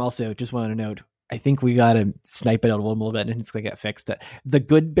 Aside from, also just want to note, I think we got to snipe it out a little bit and it's going to get fixed. The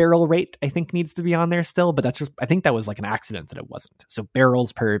good barrel rate, I think, needs to be on there still, but that's just, I think that was like an accident that it wasn't. So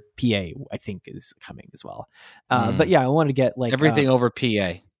barrels per PA, I think, is coming as well. But yeah, I want to get like everything over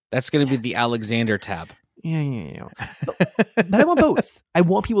PA. That's going to be the Alexander tab. Yeah. But I want both. I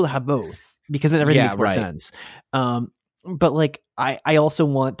want people to have both, because then everything makes more sense. But like, I also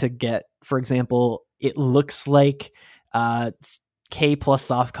want to get, for example, it looks like K plus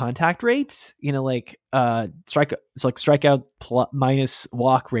soft contact rate, strikeout minus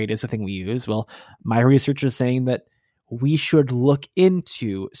walk rate is the thing we use. Well, my research is saying that we should look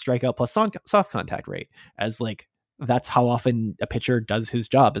into strikeout plus soft contact rate as like, that's how often a pitcher does his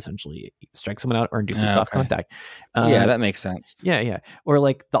job, essentially. He strikes someone out or induces soft contact. Yeah, that makes sense. Yeah. Or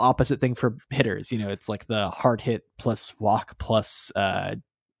like the opposite thing for hitters, it's like the hard hit plus walk plus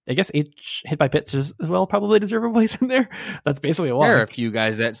I guess hit by pitches as well probably deserve a place in there. That's basically a walk. There are a few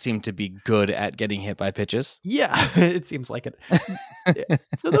guys that seem to be good at getting hit by pitches. Yeah, it seems like it. Yeah.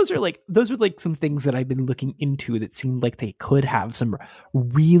 So those are like some things that I've been looking into that seem like they could have some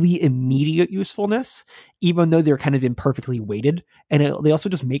really immediate usefulness, even though they're kind of imperfectly weighted, and they also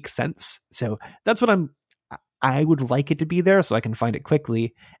just make sense. So that's what I would like it to be there, so I can find it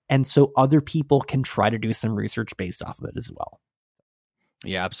quickly, and so other people can try to do some research based off of it as well.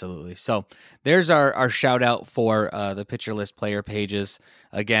 Yeah, absolutely. So there's our shout out for the Pitcher List player pages.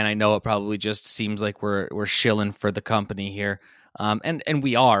 Again, I know it probably just seems like we're shilling for the company here. And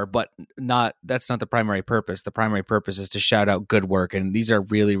we are, but that's not the primary purpose. The primary purpose is to shout out good work. And these are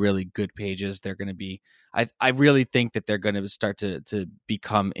really, really good pages. They're going to be, I really think that they're going to start to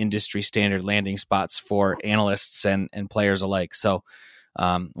become industry standard landing spots for analysts and players alike. So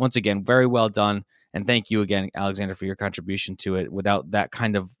once again, very well done. And thank you again, Alexander, for your contribution to it. Without that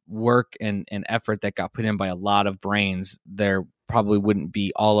kind of work and effort that got put in by a lot of brains, there probably wouldn't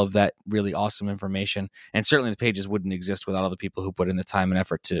be all of that really awesome information. And certainly the pages wouldn't exist without all the people who put in the time and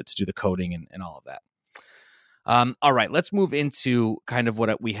effort to do the coding and all of that. All right, let's move into kind of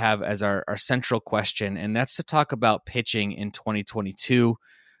what we have as our central question, and that's to talk about pitching in 2022.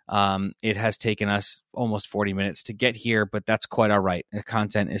 It has taken us almost 40 minutes to get here, but that's quite all right. The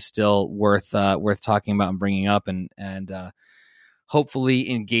content is still worth talking about and bringing up and hopefully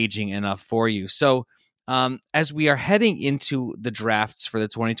engaging enough for you. So as we are heading into the drafts for the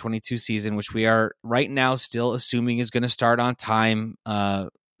 2022 season, which we are right now still assuming is going to start on time,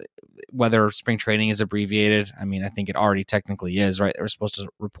 whether spring training is abbreviated. I mean, I think it already technically is, right? We're supposed to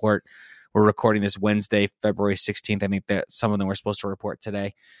report. We're recording this Wednesday, February 16th. I think that some of them were supposed to report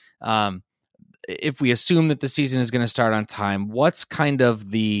today. If we assume that the season is going to start on time, what's kind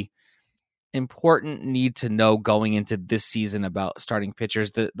of the important need to know going into this season about starting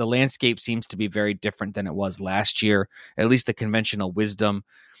pitchers? The landscape seems to be very different than it was last year, at least the conventional wisdom.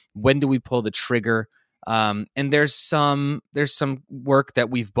 When do we pull the trigger? And there's some work that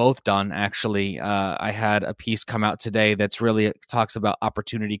we've both done. Actually, I had a piece come out today that's really talks about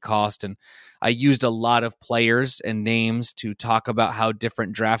opportunity cost, and I used a lot of players and names to talk about how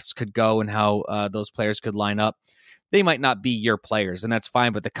different drafts could go and how those players could line up. They might not be your players, and that's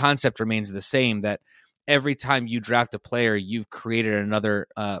fine, but the concept remains the same, that every time you draft a player, you've created another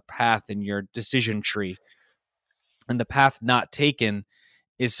path in your decision tree, and the path not taken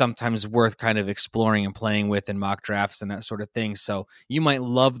is sometimes worth kind of exploring and playing with in mock drafts and that sort of thing. So you might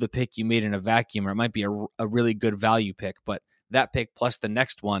love the pick you made in a vacuum, or it might be a really good value pick, but that pick plus the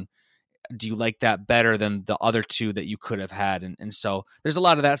next one, do you like that better than the other two that you could have had? And so there's a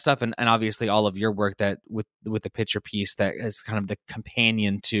lot of that stuff. And obviously all of your work that with the pitcher piece that is kind of the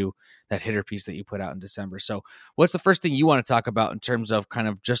companion to that hitter piece that you put out in December. So what's the first thing you want to talk about in terms of kind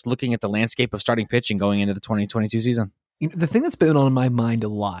of just looking at the landscape of starting pitching going into the 2022 season? The thing that's been on my mind a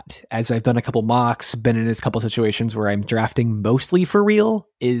lot as I've done a couple mocks, been in a couple situations where I'm drafting mostly for real,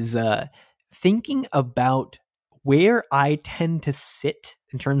 is thinking about where I tend to sit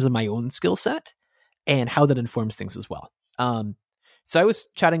in terms of my own skill set and how that informs things as well. So I was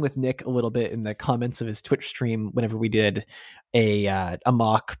chatting with Nick a little bit in the comments of his Twitch stream whenever we did a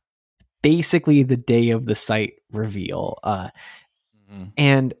mock, basically the day of the site reveal.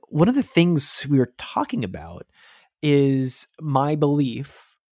 And one of the things we were talking about is my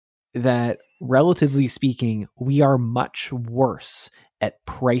belief that, relatively speaking, we are much worse at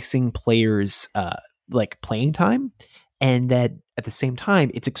pricing players like playing time, and that at the same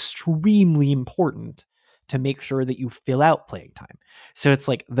time, it's extremely important to make sure that you fill out playing time. So it's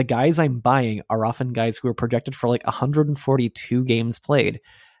like the guys I'm buying are often guys who are projected for like 142 games played,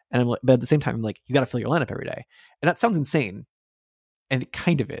 and but at the same time, I'm like, you got to fill your lineup every day, and that sounds insane. And it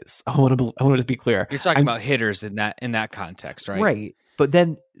kind of is. I want to be clear. You're talking about hitters in that context, right? Right. But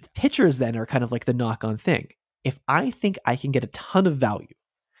then pitchers then are kind of like the knock-on thing. If I think I can get a ton of value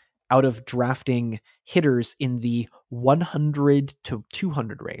out of drafting hitters in the 100 to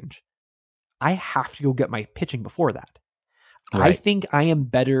 200 range, I have to go get my pitching before that. Right. I think I am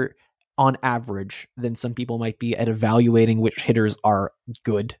better on average than some people might be at evaluating which hitters are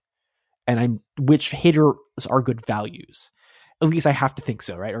good and which hitters are good values. At least I have to think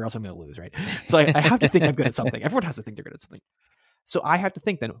so, right? Or else I'm going to lose, right? So I have to think I'm good at something. Everyone has to think they're good at something. So I have to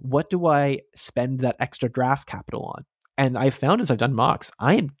think then, what do I spend that extra draft capital on? And I've found as I've done mocks,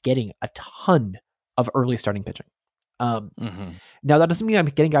 I am getting a ton of early starting pitching. Now, that doesn't mean I'm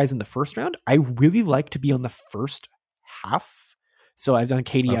getting guys in the first round. I really like to be on the first half. So I've done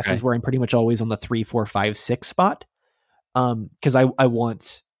KDSs where I'm pretty much always on the 3, 4, 5, 6 spot. Because I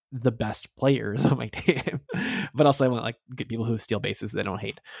want the best players on my team, but also I want like good people who steal bases that I don't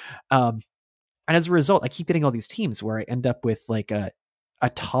hate. And as a result, I keep getting all these teams where I end up with like a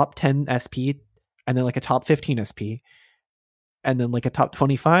top 10 SP and then like a top 15 SP and then like a top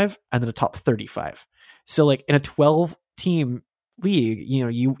 25 and then a top 35. So like in a 12 team league, you know,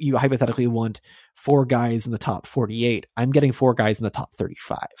 you hypothetically want 4 guys in the top 48. I'm getting 4 guys in the top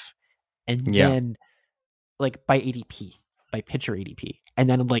 35. And then like by ADP, by pitcher ADP. And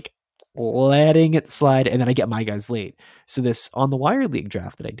then I'm like letting it slide. And then I get my guys late. So this on the wire league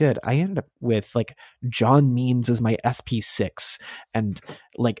draft that I did, I ended up with like John Means as my SP6. And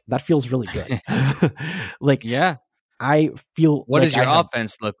like, that feels really good. Like, yeah. I feel what like does your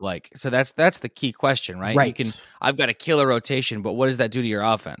offense look like? So that's the key question, right? Right. I've got a killer rotation, but what does that do to your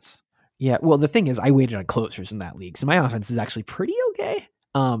offense? Yeah. Well, the thing is, I waited on closers in that league. So my offense is actually pretty okay.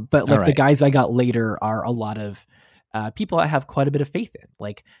 But like the guys I got later are a lot of people I have quite a bit of faith in.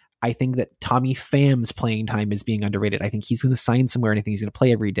 Like, I think that Tommy Pham's playing time is being underrated. I think he's going to sign somewhere and I think he's going to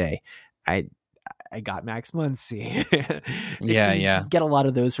play every day. I got Max Muncy. Yeah. Get a lot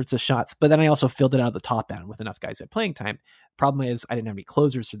of those sorts of shots. But then I also filled it out of the top end with enough guys who had playing time. Problem is I didn't have any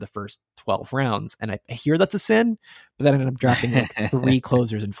closers for the first 12 rounds. And I hear that's a sin, but then I ended up drafting like 3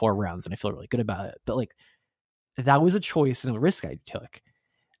 closers in 4 rounds and I feel really good about it. But like, that was a choice and a risk I took.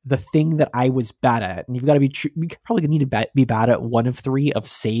 The thing that I was bad at, and you've got to be, we probably need to be bad at 1 of 3 of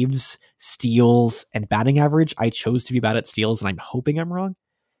saves, steals, and batting average. I chose to be bad at steals and I'm hoping I'm wrong.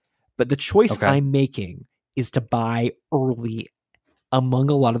 But the choice I'm making is to buy early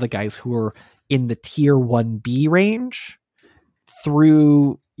among a lot of the guys who are in the tier 1B range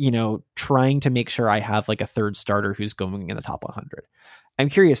through, you know, trying to make sure I have like a third starter who's going in the top 100. I'm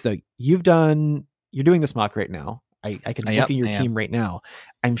curious though, you're doing this mock right now. I can look at your team right now.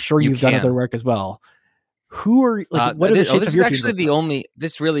 I'm sure you've done other work as well. Who are like, what are the shapes of your team?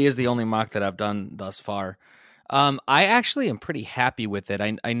 This really is the only mock that I've done thus far. I actually am pretty happy with it.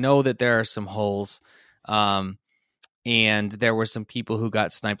 I know that there are some holes, and there were some people who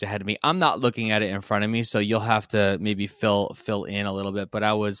got sniped ahead of me. I'm not looking at it in front of me, so you'll have to maybe fill in a little bit. But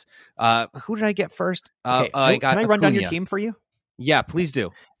I was, who did I get first? Okay. I got. Can I run down your team for you? Yeah, please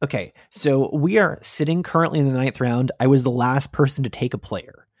do. Okay, so we are sitting currently in the 9th round. I was the last person to take a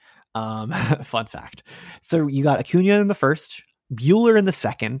player. Fun fact. So you got Acuna in the first, Bueller in the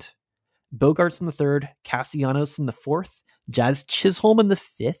second, Bogarts in the third, Castellanos in the fourth, Jazz Chisholm in the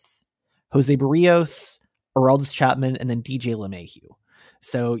fifth, Jose Barrios, Aroldis Chapman, and then DJ LeMahieu.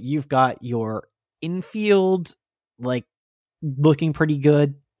 So you've got your infield like looking pretty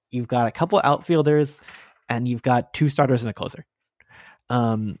good. You've got a couple outfielders, and you've got 2 starters and a closer.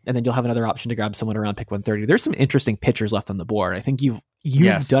 And then you'll have another option to grab someone around pick 130. There's some interesting pitchers left on the board. I think you've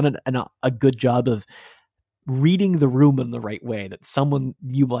done a good job of reading the room in the right way, that someone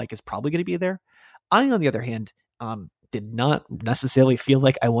you like is probably going to be there. I, on the other hand, did not necessarily feel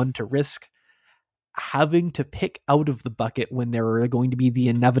like I wanted to risk having to pick out of the bucket when there are going to be the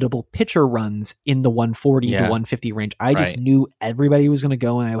inevitable pitcher runs in the 140 to 150 range. I just knew everybody was going to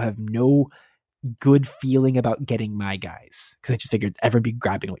go, and I have no good feeling about getting my guys because I just figured everyone be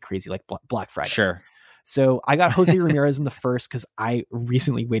grabbing like crazy, like Black Friday. Sure. So I got Jose Ramirez in the first because I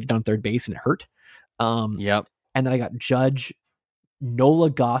recently waited on third base and it hurt. Yep. And then I got Judge,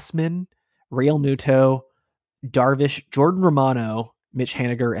 Nola Gossman, Real Muto, Darvish, Jordan Romano, Mitch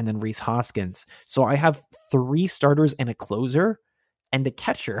Haniger, and then Rhys Hoskins. So I have 3 starters and a closer and a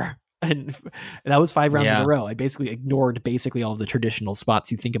catcher. And that was 5 rounds in a row. I basically ignored all of the traditional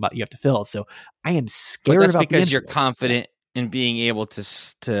spots you think about you have to fill. So I am scared but that's about because you're confident in being able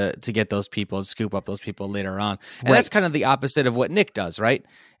to get those people, scoop up those people later on. And that's kind of the opposite of what Nick does, right?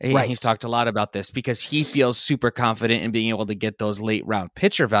 He's talked a lot about this because he feels super confident in being able to get those late round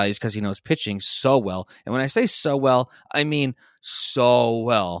pitcher values because he knows pitching so well. And when I say so well, I mean so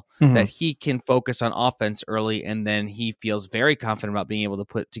well that he can focus on offense early, and then he feels very confident about being able to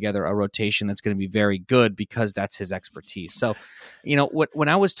put together a rotation that's going to be very good because that's his expertise. So, you know, when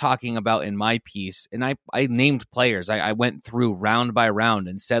I was talking about in my piece, and I named players, I went through round by round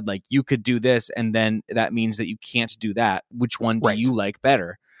and said, like, you could do this, and then that means that you can't do that. Which one do you like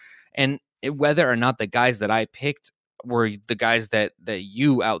better? And whether or not the guys that I picked were the guys that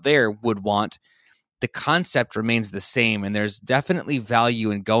you out there would want, the concept remains the same. And there's definitely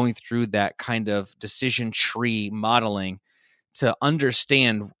value in going through that kind of decision tree modeling to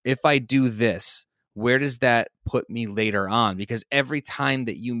understand, if I do this, where does that put me later on? Because every time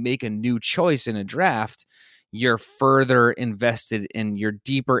that you make a new choice in a draft, you're further invested and you're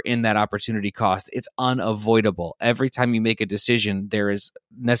deeper in that opportunity cost. It's unavoidable. Every time you make a decision, there is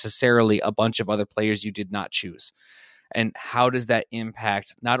necessarily a bunch of other players you did not choose. And how does that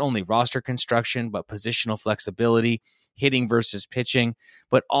impact not only roster construction, but positional flexibility, hitting versus pitching,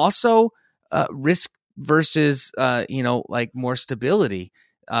 but also risk versus, like more stability.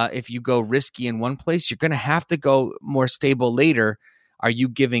 If you go risky in one place, you're going to have to go more stable later. Are you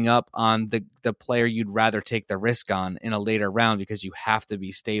giving up on the player you'd rather take the risk on in a later round because you have to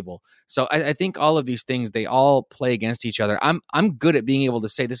be stable? So I think all of these things, they all play against each other. I'm good at being able to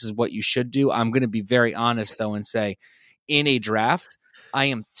say this is what you should do. I'm going to be very honest, though, and say in a draft, I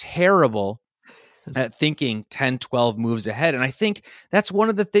am terrible at thinking 10, 12 moves ahead. And I think that's one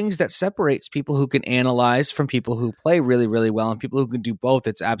of the things that separates people who can analyze from people who play really, really well, and people who can do both.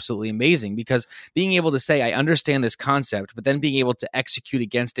 It's absolutely amazing, because being able to say, I understand this concept, but then being able to execute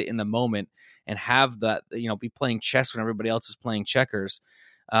against it in the moment and have that, be playing chess when everybody else is playing checkers,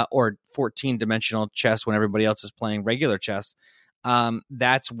 or 14-dimensional chess when everybody else is playing regular chess.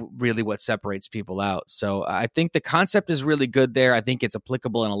 That's really what separates people out. So I think the concept is really good there. I think it's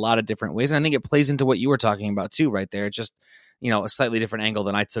applicable in a lot of different ways. And I think it plays into what you were talking about too, right there. It's just, a slightly different angle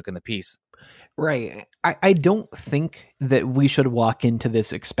than I took in the piece. Right. I don't think that we should walk into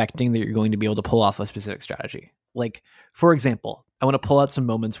this expecting that you're going to be able to pull off a specific strategy. Like, for example, I want to pull out some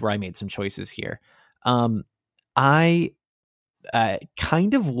moments where I made some choices here. I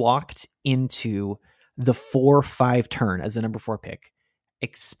kind of walked into the 4-5 turn as the number 4 pick,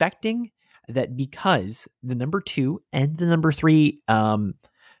 expecting that because the number 2 and the number 3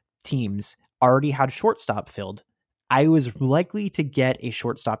 teams already had shortstop filled, I was likely to get a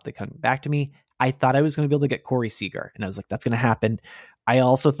shortstop that come back to me. I thought I was going to be able to get Corey Seager, and I was like, that's going to happen. I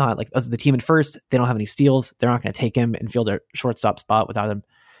also thought, like, as the team in first, they don't have any steals. They're not going to take him and fill their shortstop spot without him.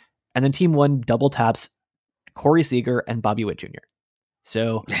 And then team 1 double taps Corey Seager and Bobby Witt Jr.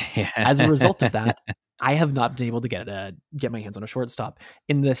 So as a result of that, I have not been able to get my hands on a shortstop.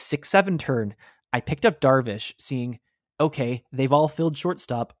 In the 6-7 turn, I picked up Darvish, seeing, okay, they've all filled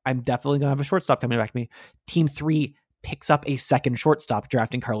shortstop. I'm definitely going to have a shortstop coming back to me. Team 3 picks up a second shortstop,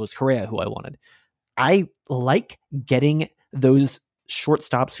 drafting Carlos Correa, who I wanted. I like getting those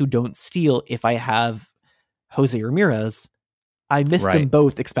shortstops who don't steal if I have Jose Ramirez. I missed them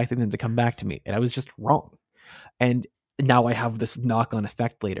both, expecting them to come back to me, and I was just wrong. And now I have this knock-on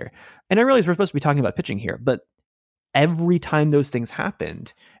effect later. And I realize we're supposed to be talking about pitching here, but every time those things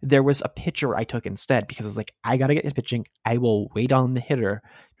happened, there was a pitcher I took instead, because I was like, I got to get pitching. I will wait on the hitter,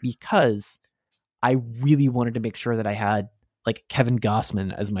 because I really wanted to make sure that I had like Kevin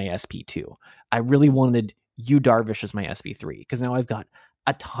Gossman as my SP2. I really wanted Yu Darvish as my SP3, because now I've got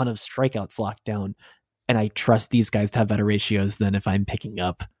a ton of strikeouts locked down, and I trust these guys to have better ratios than if I'm picking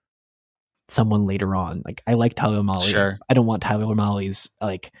up someone later on. Like, I like Tyler Mahle. Sure. I don't want Tyler Mahle's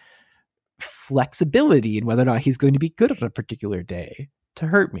like flexibility in whether or not he's going to be good on a particular day to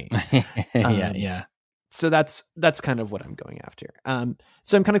hurt me. Yeah. So that's kind of what I'm going after.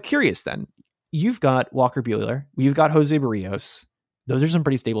 So I'm kind of curious then. You've got Walker Buehler. You've got Jose Barrios. Those are some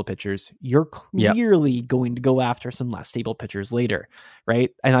pretty stable pitchers. You're clearly going to go after some less stable pitchers later,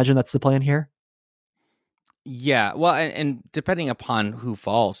 right? I imagine that's the plan here. Yeah, well, and depending upon who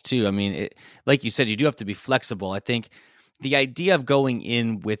falls too. I mean, like you said, you do have to be flexible. I think the idea of going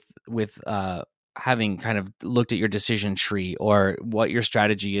in with having kind of looked at your decision tree or what your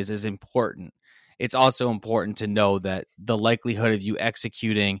strategy is important. It's also important to know that the likelihood of you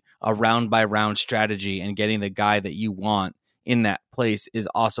executing a round by round strategy and getting the guy that you want in that place is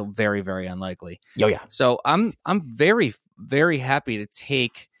also very, very unlikely. Oh yeah. So I'm very, very happy to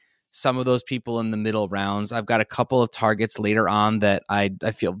take some of those people in the middle rounds. I've got a couple of targets later on that I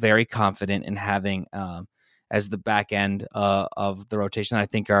feel very confident in having as the back end of the rotation that I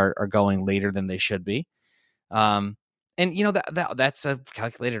think are going later than they should be. And that's a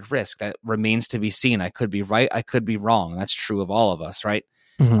calculated risk that remains to be seen. I could be right. I could be wrong. That's true of all of us. Right.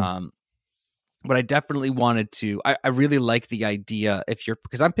 Mm-hmm. But I definitely wanted to, I really like the idea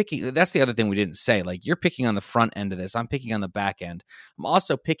because I'm picking, that's the other thing we didn't say. Like, you're picking on the front end of this. I'm picking on the back end. I'm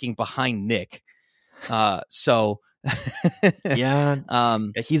also picking behind Nick. So yeah,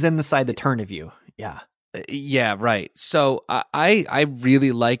 he's in the side the turn of you. Yeah. Yeah, right. So I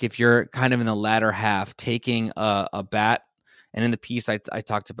really like, if you're kind of in the latter half, taking a bat. And in the piece, I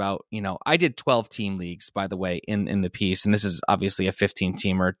talked about, I did 12 team leagues, by the way, in the piece. And this is obviously a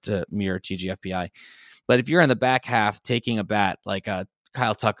 15-teamer to mirror TGFBI. But if you're in the back half taking a bat like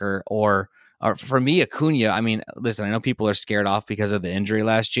Kyle Tucker or for me, Acuna, I mean, listen, I know people are scared off because of the injury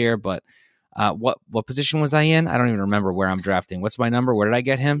last year, but what position was I in? I don't even remember where I'm drafting. What's my number? Where did I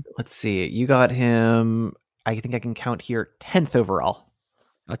get him? Let's see. You got him, I think I can count here, 10th overall.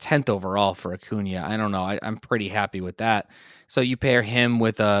 A 10th overall for Acuna. I don't know. I'm pretty happy with that. So you pair him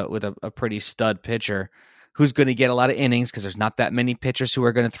with a pretty stud pitcher. who's going to get a lot of innings, because there's not that many pitchers who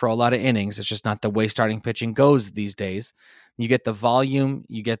are going to throw a lot of innings. It's just not the way starting pitching goes these days. You get the volume,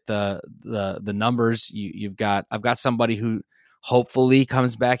 you get the numbers. I've got somebody who hopefully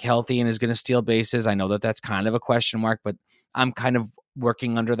comes back healthy and is going to steal bases. I know that that's kind of a question mark, but I'm kind of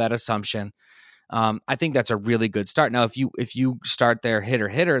working under that assumption. I think that's a really good start. Now, if you start there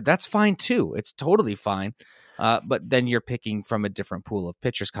hitter, that's fine too. It's totally fine. But then you're picking from a different pool of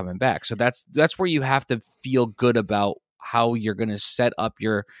pitchers coming back. So that's where you have to feel good about how you're going to set up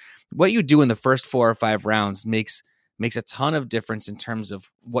what you do in the first 4 or 5 rounds makes a ton of difference in terms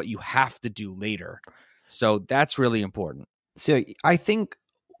of what you have to do later. So that's really important. So I think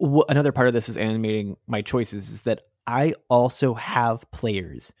another part of this is animating my choices is that I also have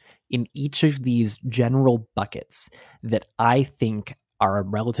players in each of these general buckets that I think are a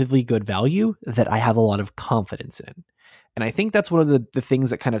relatively good value that I have a lot of confidence in. And I think that's one of the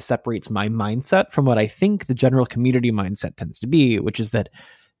things that kind of separates my mindset from what I think the general community mindset tends to be, which is that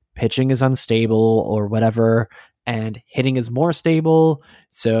pitching is unstable or whatever, and hitting is more stable.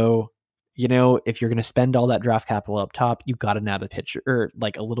 So, if you're going to spend all that draft capital up top, you got to nab a pitcher or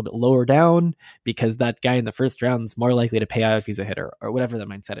like a little bit lower down because that guy in the first round is more likely to pay out if he's a hitter or whatever the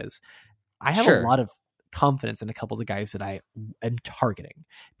mindset is. I have a lot of confidence in a couple of the guys that I am targeting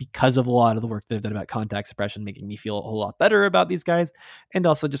because of a lot of the work that I've done about contact suppression, making me feel a whole lot better about these guys. And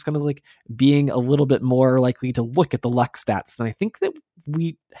also just kind of like being a little bit more likely to look at the luck stats than I think that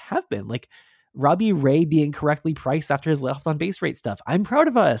we have been. Like Robbie Ray being correctly priced after his left on base rate stuff. I'm proud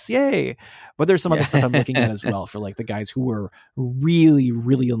of us. Yay. But there's some other stuff I'm looking at as well for like the guys who were really,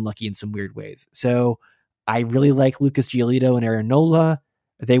 really unlucky in some weird ways. So I really like Lucas Giolito and Aaron Nola.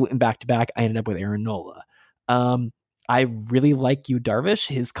 They went back to back. I ended up with Aaron Nola. I really like Yu Darvish.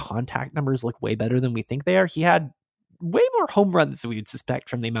 His contact numbers look way better than we think they are. He had way more home runs than we would suspect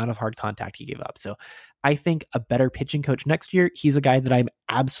from the amount of hard contact he gave up. So I think a better pitching coach next year, he's a guy that I'm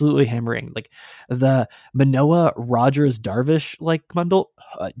absolutely hammering. Like the Manoah, Rogers, Darvish like bundle,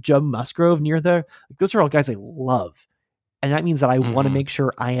 Joe Musgrove near there. Like, those are all guys I love. And that means that I want to make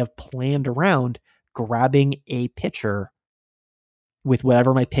sure I have planned around grabbing a pitcher with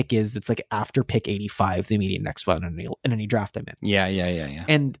whatever my pick is. It's like after pick 85, the immediate next one in any draft I'm in. Yeah.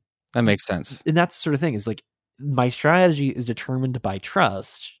 And that makes sense. And that's the sort of thing is like my strategy is determined by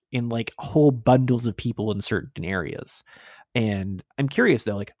trust in like whole bundles of people in certain areas. And I'm curious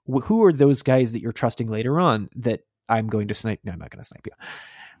though, like who are those guys that you're trusting later on that I'm going to snipe? No, I'm not going to snipe you.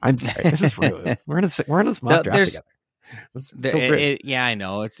 I'm sorry. This is rude. We're in this mock draft together. Yeah, I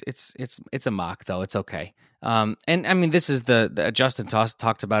know. It's a mock though. It's okay. And I mean, this is the Justin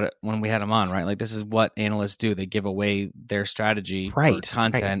talked about it when we had him on, right? Like this is what analysts do. They give away their strategy for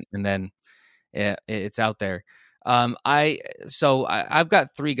content, and then it's out there. I've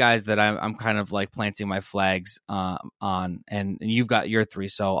got 3 guys that I'm kind of like planting my flags on, and you've got your 3.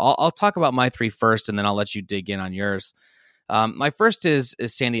 So I'll talk about my 3 first, and then I'll let you dig in on yours. My first is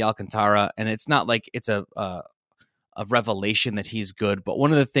Sandy Alcantara, and it's not like it's a revelation that he's good, but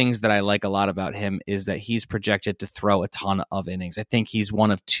one of the things that I like a lot about him is that he's projected to throw a ton of innings. I think he's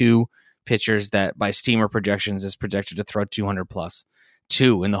one of 2 pitchers that by Steamer projections is projected to throw 200 plus,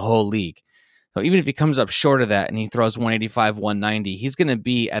 2 in the whole league. So even if he comes up short of that and he throws 185, 190, he's going to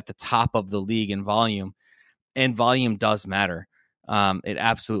be at the top of the league in volume, and volume does matter. It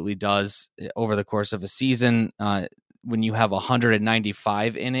absolutely does over the course of a season. When you have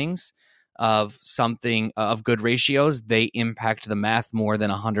 195 innings of something of good ratios, they impact the math more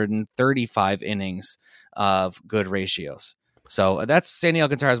than 135 innings of good ratios. So that's Sandy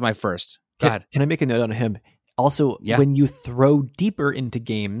Alcantara is my first. Go ahead. Can I make a note on him? Also, when you throw deeper into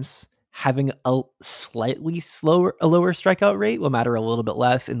games, having a slightly lower strikeout rate will matter a little bit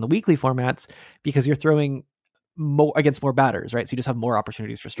less in the weekly formats because you're throwing more against more batters, right? So you just have more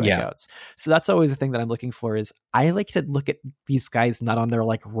opportunities for strikeouts. Yeah. So that's always the thing that I'm looking for is I like to look at these guys not on their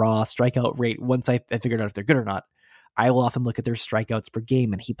like raw strikeout rate. Once I figured out if they're good or not, I will often look at their strikeouts per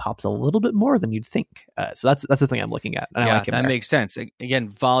game, and he pops a little bit more than you'd think. So that's the thing I'm looking at. And I like him that makes sense. Again,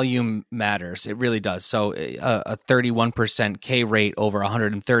 volume matters. It really does. So a 31% K rate over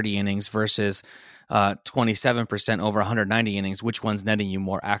 130 innings versus 27% over 190 innings. Which one's netting you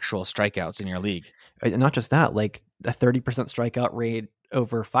more actual strikeouts in your league? And not just that, like a 30% strikeout rate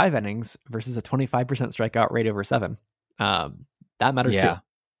over 5 innings versus a 25% strikeout rate over 7. That matters too.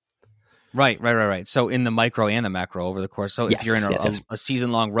 Right. So in the micro and the macro over the course. So if you're in a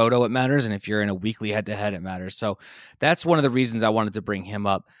season-long roto, it matters. And if you're in a weekly head-to-head, it matters. So that's one of the reasons I wanted to bring him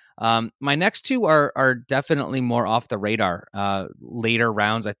up. My next 2 are definitely more off the radar. Later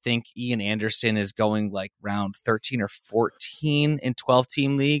rounds, I think Ian Anderson is going like round 13 or 14 in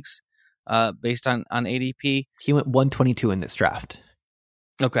 12-team leagues. based on ADP. He went 122 in this draft.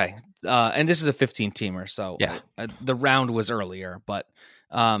 Okay. And this is a 15-teamer, so yeah. The round was earlier, but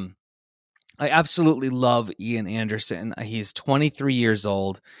I absolutely love Ian Anderson. He's 23 years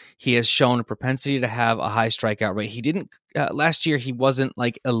old. He has shown a propensity to have a high strikeout rate. He didn't last year. He wasn't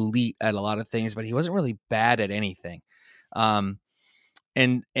like elite at a lot of things, but he wasn't really bad at anything.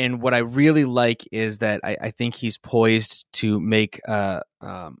 And what I really like is that I think he's poised to make a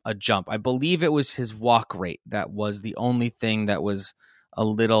jump. I believe it was his walk rate that was the only thing that was a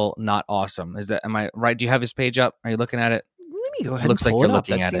little not awesome. Am I right? Do you have his page up? Are you looking at it? Let me go ahead. Looks and pull like you're it up.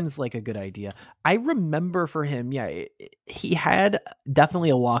 looking at it. That seems like a good idea. I remember for him, he had definitely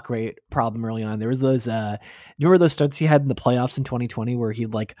a walk rate problem early on. There was those, you remember those starts he had in the playoffs in 2020 where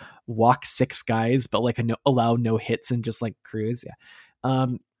he'd like walk 6 guys, but like allow no hits and just like cruise. Yeah.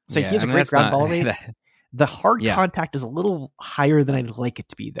 So he has a great ground ball rate. The hard contact is a little higher than I'd like it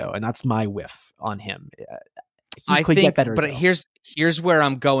to be, though, and that's my whiff on him. I think, get better, but though. Here's where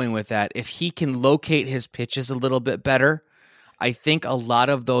I'm going with that. If he can locate his pitches a little bit better, I think a lot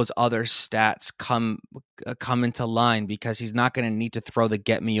of those other stats come into line because he's not going to need to throw the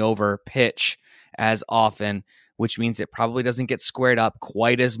get me over pitch as often, which means it probably doesn't get squared up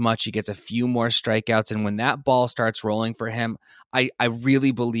quite as much. He gets a few more strikeouts, and when that ball starts rolling for him, I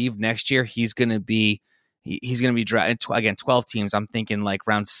really believe next year he's going to be drafted again. 12 teams. I'm thinking like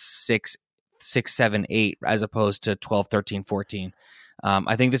round 6, 7, 8, as opposed to 12, 13, 14.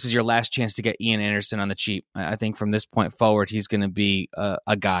 I think this is your last chance to get Ian Anderson on the cheap. I think from this point forward, he's going to be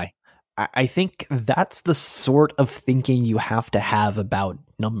a guy. I think that's the sort of thinking you have to have about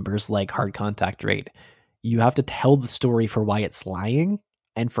numbers like hard contact rate. You have to tell the story for why it's lying.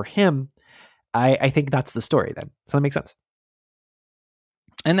 And for him, I think that's the story then. Does that make sense?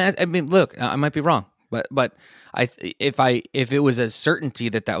 And look, I might be wrong. But if it was a certainty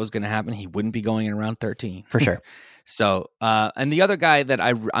that was going to happen, he wouldn't be going in around 13 for sure. So, and the other guy that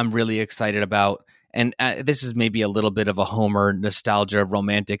I'm really excited about, and this is maybe a little bit of a homer nostalgia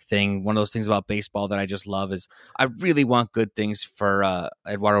romantic thing. One of those things about baseball that I just love is I really want good things for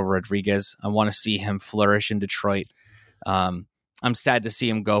Eduardo Rodriguez. I want to see him flourish in Detroit. I'm sad to see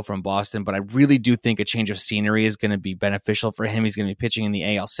him go from Boston, but I really do think a change of scenery is going to be beneficial for him. He's going to be pitching in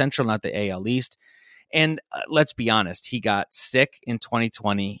the AL Central, not the AL East. And let's be honest, he got sick in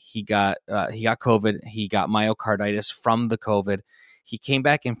 2020. He got COVID. He got myocarditis from the COVID. He came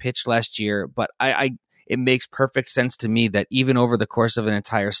back and pitched last year, but it makes perfect sense to me that even over the course of an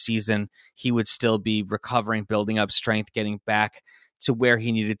entire season, he would still be recovering, building up strength, getting back to where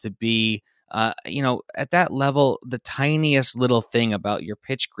he needed to be. At that level, the tiniest little thing about your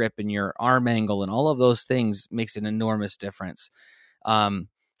pitch grip and your arm angle and all of those things makes an enormous difference.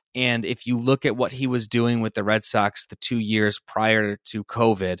 And if you look at what he was doing with the Red Sox the 2 years prior to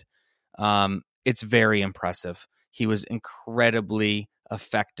COVID, it's very impressive. He was incredibly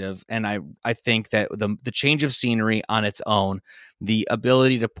effective. And I think that the change of scenery on its own, the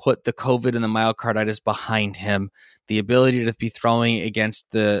ability to put the COVID and the myocarditis behind him, the ability to be throwing against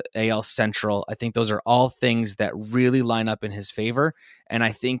the AL Central, I think those are all things that really line up in his favor. And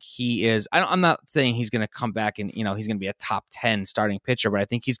I think he is, I'm not saying he's going to come back and, he's going to be a top 10 starting pitcher, but I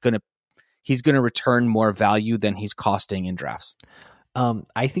think he's going to return more value than he's costing in drafts.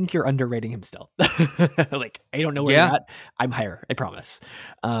 I think you're underrating him still. Like, I don't know where you're at. I'm higher, I promise.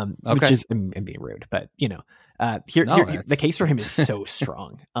 Okay. Which is I'm being rude, but the case for him is so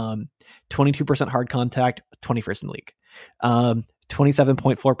strong. 22% hard contact, 21st in the league.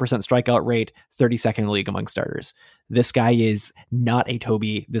 27.4% strikeout rate, 32nd in the league among starters. This guy is not a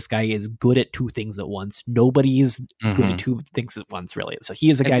Toby. This guy is good at 2 things at once. Nobody is good at 2 things at once, really. So he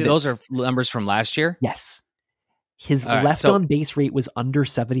is a guy. Those are numbers from last year? Yes. His on base rate was under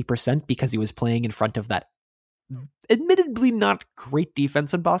 70% because he was playing in front of that admittedly not great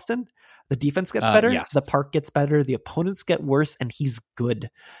defense in Boston. The defense gets better. Yes. The park gets better. The opponents get worse, and he's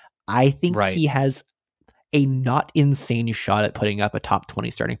good. I think he has a not insane shot at putting up a top 20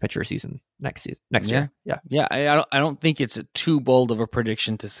 starting pitcher season next year. Yeah. I don't think it's too bold of a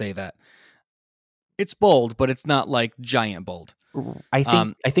prediction to say that. It's bold, but it's not like giant bold.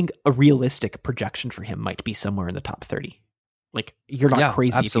 I think a realistic projection for him might be somewhere in the top 30. Like, you're not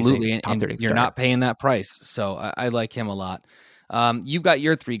crazy. Absolutely. Top 30 you're not paying that price. So I like him a lot. You've got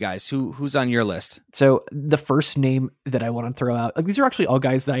your 3 guys. Who's on your list? So the first name that I want to throw out, like, these are actually all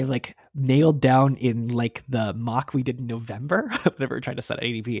guys that I like nailed down in like the mock we did in November whenever we tried to set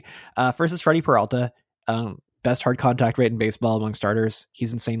ADP. First is Freddie Peralta. best hard contact rate in baseball among starters.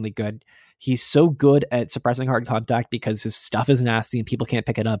 He's insanely good. He's so good at suppressing hard contact because his stuff is nasty and people can't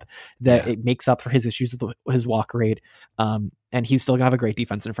pick it up that it makes up for his issues with his walk rate. And he's still gonna have a great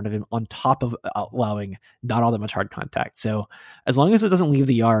defense in front of him on top of allowing not all that much hard contact. So as long as it doesn't leave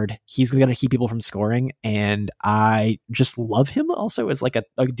the yard, he's gonna keep people from scoring. And I just love him also as like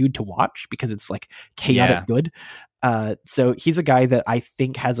a dude to watch because it's like chaotic good. So he's a guy that I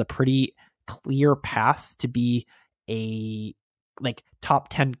think has a pretty clear path to be a like top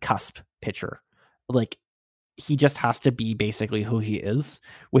 10 cusp pitcher. Like he just has to be basically who he is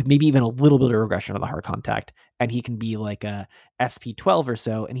with maybe even a little bit of regression on the hard contact. And he can be like a SP12 or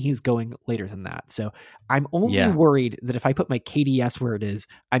so. And he's going later than that. So I'm only worried that if I put my KDS where it is,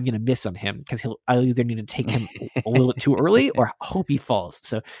 I'm going to miss on him because I'll either need to take him a little bit too early or hope he falls.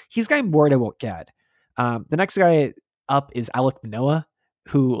 So he's a guy I'm worried I won't get. The next guy up is Alek Manoah,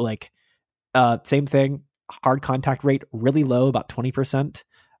 who like, same thing, hard contact rate really low, about 20%.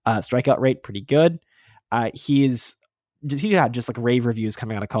 Strikeout rate pretty good. He had just like rave reviews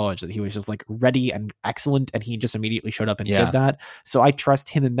coming out of college that he was just like ready and excellent, and he just immediately showed up and did that. So I trust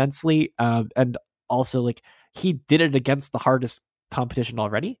him immensely. And also like he did it against the hardest competition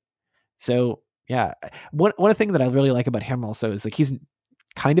already. So yeah, one thing that I really like about him also is like he's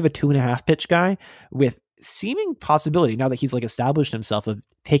kind of a 2.5 pitch guy with seeming possibility now that he's like established himself of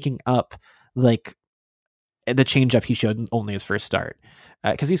picking up like the changeup he showed only his first start.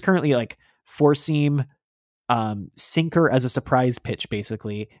 Because he's currently like 4-seam, sinker as a surprise pitch,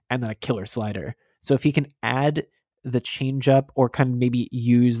 basically, and then a killer slider. So if he can add the changeup or kind of maybe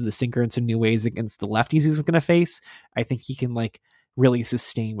use the sinker in some new ways against the lefties he's going to face, I think he can like really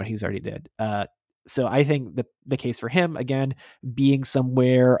sustain what he's already did. So I think the case for him, again, being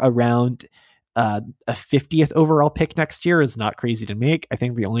somewhere around a 50th overall pick next year is not crazy to make. I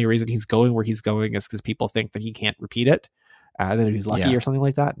think the only reason he's going where he's going is because people think that he can't repeat it. That he was lucky or something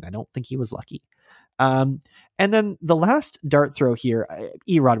like that. And I don't think he was lucky. And then the last dart throw here,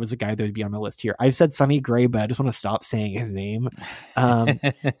 Erod was a guy that would be on my list here. I've said Sonny Gray, but I just want to stop saying his name.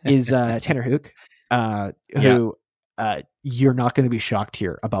 Is Tanner Houck, who you're not going to be shocked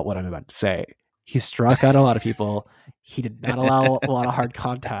here about what I'm about to say. He struck out a lot of people. He did not allow a lot of hard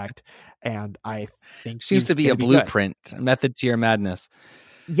contact. And I think seems to be a blueprint, a method to your madness.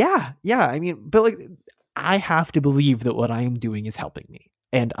 Yeah. I mean, but like, I have to believe that what I am doing is helping me.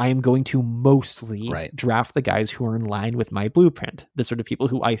 And I am going to mostly draft the guys who are in line with my blueprint, the sort of people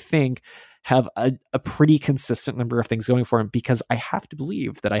who I think have a pretty consistent number of things going for them, because I have to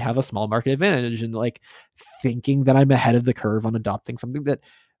believe that I have a small market advantage and like thinking that I'm ahead of the curve on adopting something that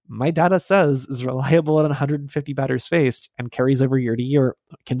my data says is reliable at 150 batters faced and carries over year to year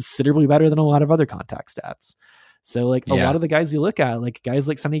considerably better than a lot of other contact stats. So like a lot of the guys you look at, like guys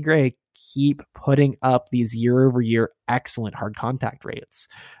like Sonny Gray, keep putting up these year over year excellent hard contact rates.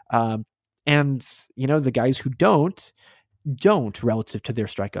 And you know, the guys who don't relative to their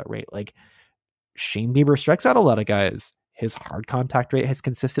strikeout rate, like Shane Bieber strikes out a lot of guys. His hard contact rate has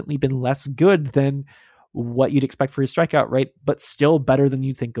consistently been less good than what you'd expect for his strikeout rate, but still better than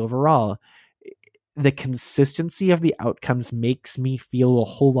you think overall. The consistency of the outcomes makes me feel a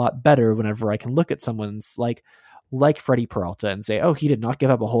whole lot better whenever I can look at someone's like Freddie Peralta and say, oh, he did not give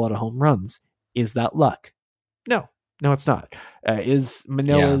up a whole lot of home runs. Is that luck? No, it's not. Is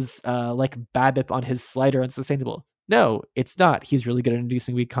Manoah's like BABIP on his slider unsustainable? No, it's not. He's really good at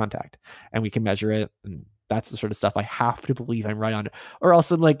inducing weak contact, and we can measure it. And that's the sort of stuff I have to believe I'm right on, or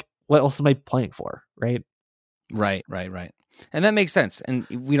else I'm like, what else am I playing for? Right. And that makes sense. And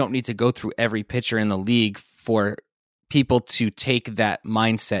we don't need to go through every pitcher in the league for people to take that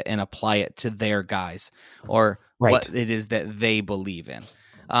mindset and apply it to their guys or what it is that they believe in.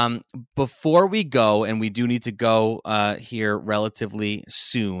 Before we go, and we do need to go here relatively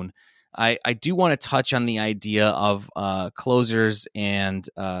soon, I do want to touch on the idea of closers and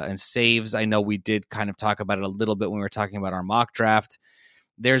saves. I know we did kind of talk about it a little bit when we were talking about our mock draft.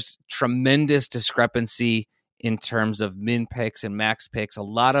 There's tremendous discrepancy in terms of min picks and max picks. A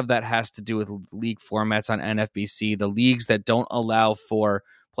lot of that has to do with league formats on NFBC. The leagues that don't allow for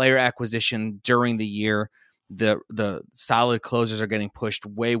player acquisition during the year, the solid closers are getting pushed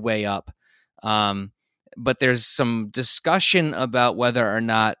way up. But there's some discussion about whether or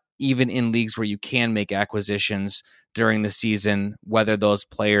not, even in leagues where you can make acquisitions during the season, whether those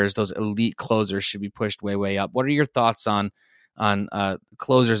players, those elite closers, should be pushed way up. What are your thoughts on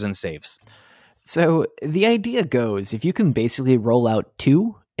closers and saves? So the idea goes, if you can basically roll out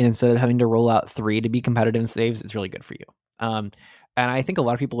 2 and instead of having to roll out 3 to be competitive in saves, it's really good for you. And I think a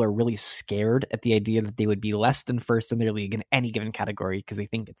lot of people are really scared at the idea that they would be less than first in their league in any given category because they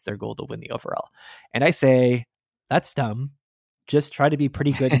think it's their goal to win the overall. And I say, that's dumb. Just try to be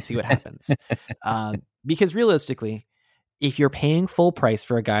pretty good and see what happens. Because realistically, if you're paying full price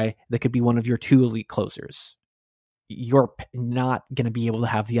for a guy that could be one of your 2 elite closers, you're not going to be able to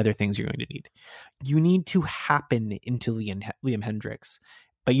have the other things you're going to need. You need to happen into Liam Hendriks,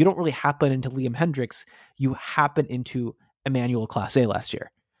 but you don't really happen into Liam Hendriks. You happen into Emmanuel Clase last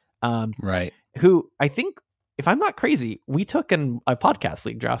year. Right. Who I think, if I'm not crazy, we took in a podcast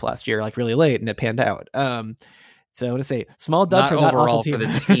league draft last year, like really late, and it panned out. So I want to say small dub for that awful team. For the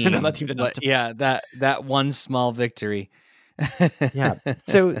team. That team did not. Yeah, that one small victory. Yeah.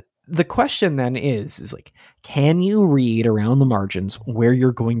 So the question then is like, can you read around the margins where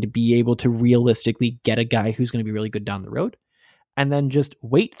you're going to be able to realistically get a guy who's going to be really good down the road, and then just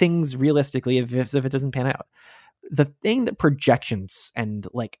weight things realistically if it doesn't pan out? The thing that projections and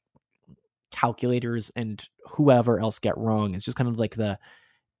like calculators and whoever else get wrong is just kind of like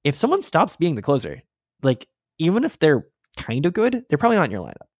if someone stops being the closer, like even if they're kind of good, they're probably not in your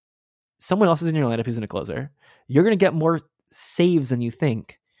lineup. Someone else is in your lineup who's in a closer. You're going to get more saves than you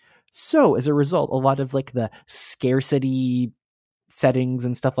think. So as a result, a lot of like the scarcity settings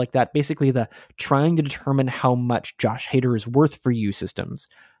and stuff like that, basically the trying to determine how much Josh Hader is worth for you systems,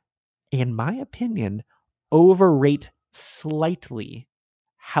 in my opinion, overrate slightly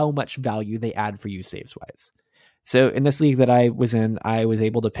how much value they add for you saves wise. So in this league that I was in, I was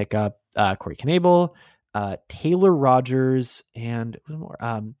able to pick up Corey Knebel, Taylor Rogers, and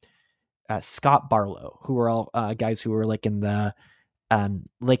Scott Barlow, who were all guys who were like in the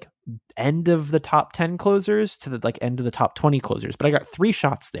like end of the top 10 closers to the like end of the top 20 closers. But I got 3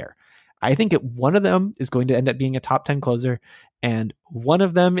 shots there. I think one of them is going to end up being a top 10 closer, and one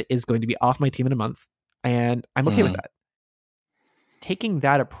of them is going to be off my team in a month, and I'm okay with that. Taking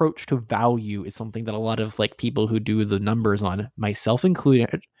that approach to value is something that a lot of like people who do the numbers on, myself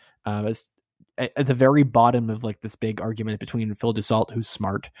included, is at the very bottom of like this big argument between Phil Dussault, who's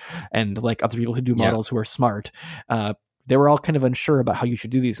smart, and like other people who do models who are smart. They were all kind of unsure about how you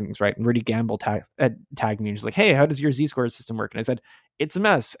should do these things, right? And Rudy Gamble tagged me and was like, hey, how does your Z-score system work? And I said, it's a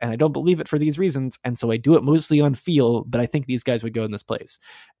mess, and I don't believe it for these reasons. And so I do it mostly on feel, but I think these guys would go in this place.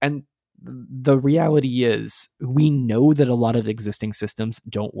 And the reality is we know that a lot of existing systems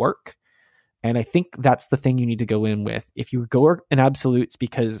don't work. And I think that's the thing you need to go in with. If you go in absolutes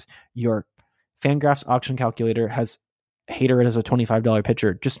because your Fangraphs auction calculator has Hader as a $25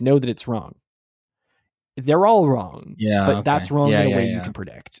 pitcher, just know that it's wrong. They're all wrong. Yeah, but that's wrong in a way you can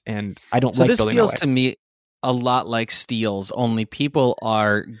predict. And I don't like this feels to me a lot like Steals, only people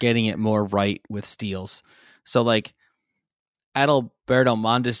are getting it more right with Steals. So like Adalberto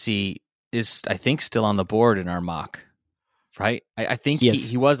Mondesi is, I think, still on the board in our mock, right? I think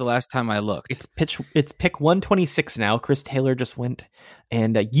he was the last time I looked. It's pick 126 now. Chris Taylor just went,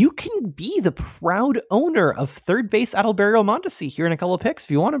 and you can be the proud owner of third base Adalberto Mondesi here in a couple of picks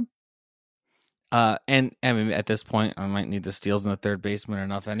if you want him. And I mean, at this point, I might need the steals in the third baseman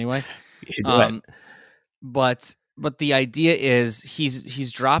enough anyway. You should do it. But the idea is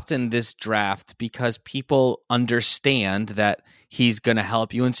he's dropped in this draft because people understand that he's going to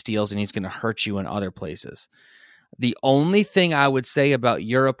help you in steals and he's going to hurt you in other places. The only thing I would say about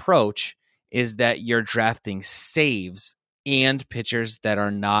your approach is that you're drafting saves and pitchers that are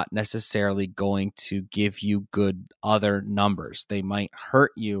not necessarily going to give you good other numbers. They might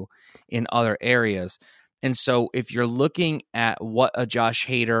hurt you in other areas. And so if you're looking at what a Josh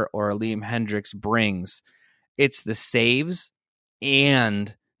Hader or a Liam Hendriks brings, it's the saves,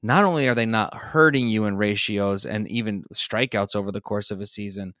 and not only are they not hurting you in ratios and even strikeouts over the course of a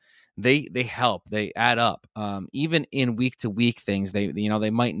season, they help, they add up. Even in week to week things, they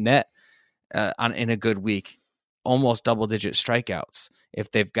might net in a good week almost double-digit strikeouts if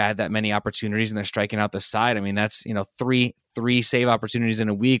they've got that many opportunities and they're striking out the side. I mean, that's three save opportunities in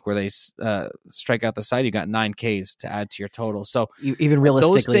a week where they strike out the side. You got 9 Ks to add to your total. So even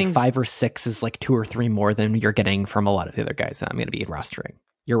realistically, 5 or 6 is like 2 or 3 more than you're getting from a lot of the other guys that I'm going to be rostering.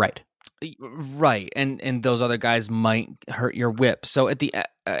 You're right. Right, and those other guys might hurt your whip. So at the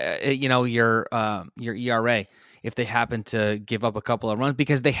your ERA, if they happen to give up a couple of runs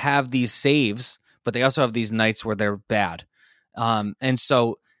because they have these saves, but they also have these nights where they're bad. And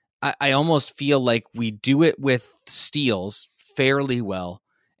so I almost feel like we do it with steals fairly well,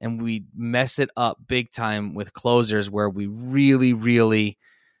 and we mess it up big time with closers where we really, really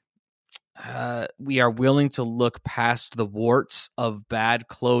we are willing to look past the warts of bad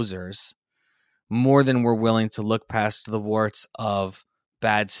closers more than we're willing to look past the warts of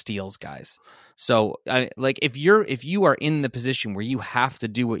bad steals guys. So if you are in the position where you have to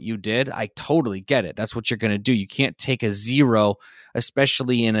do what you did, I totally get it. That's what you're going to do. You can't take a 0,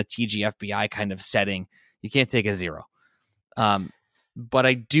 especially in a TGFBI kind of setting. You can't take a 0. But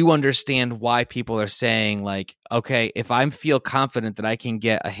I do understand why people are saying, like, okay, if I feel confident that I can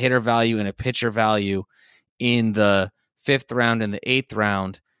get a hitter value and a pitcher value in the 5th round and the 8th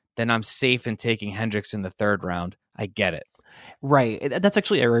round, then I'm safe in taking Hendricks in the 3rd round. I get it. Right. That's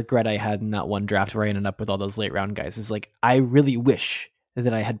actually a regret I had in that one draft where I ended up with all those late round guys. Is like, I really wish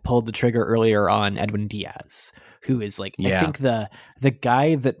that I had pulled the trigger earlier on Edwin Diaz, who is like, I think the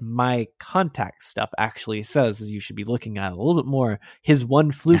guy that my contact stuff actually says is you should be looking at a little bit more. His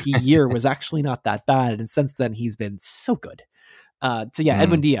one fluky year was actually not that bad. And since then he's been so good.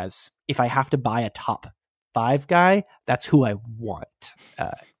 Edwin Diaz, if I have to buy a top 5 guy, that's who I want.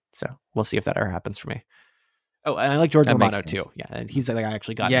 So we'll see if that ever happens for me. Oh, and I like Jordan Romano too. Yeah, and he's the guy I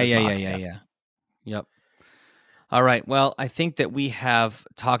actually got. Yeah. Yep. All right. Well, I think that we have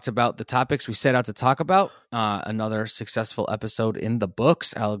talked about the topics we set out to talk about. Another successful episode in the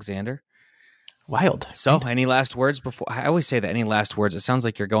books, Alexander. Wild. So, any last words before? I always say that. Any last words? It sounds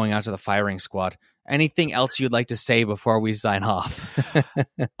like you're going out to the firing squad. Anything else you'd like to say before we sign off?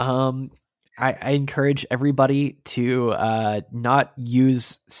 I encourage everybody to not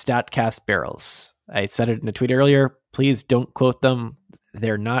use StatCast barrels. I said it in a tweet earlier. Please don't quote them.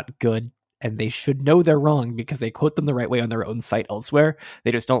 They're not good, and they should know they're wrong because they quote them the right way on their own site elsewhere.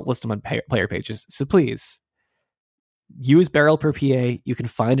 They just don't list them on player pages. So please use barrel per PA. You can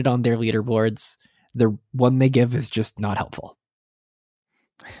find it on their leaderboards. The one they give is just not helpful.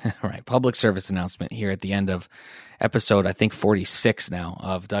 All right. Public service announcement here at the end of episode, I think 46 now,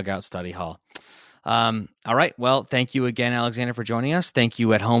 of Dugout Study Hall. All right. Well, thank you again, Alexander, for joining us. Thank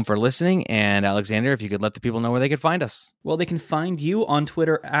you at home for listening. And Alexander, if you could let the people know where they could find us. Well, they can find you on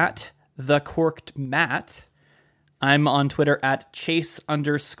Twitter at @thecorkedmatt. I'm on Twitter at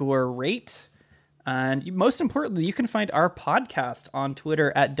 @Chase_rate. And most importantly, you can find our podcast on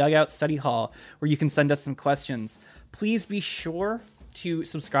Twitter at Dugout Study Hall, where you can send us some questions. Please be sure to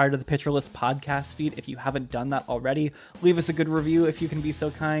subscribe to the Pitcher List podcast feed if you haven't done that already. Leave us a good review if you can be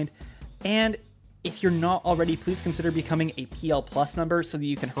so kind. And if you're not already, please consider becoming a PL Plus member so that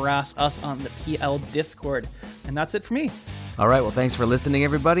you can harass us on the PL Discord. And that's it for me. All right. Well, thanks for listening,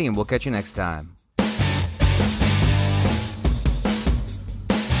 everybody, and we'll catch you next time.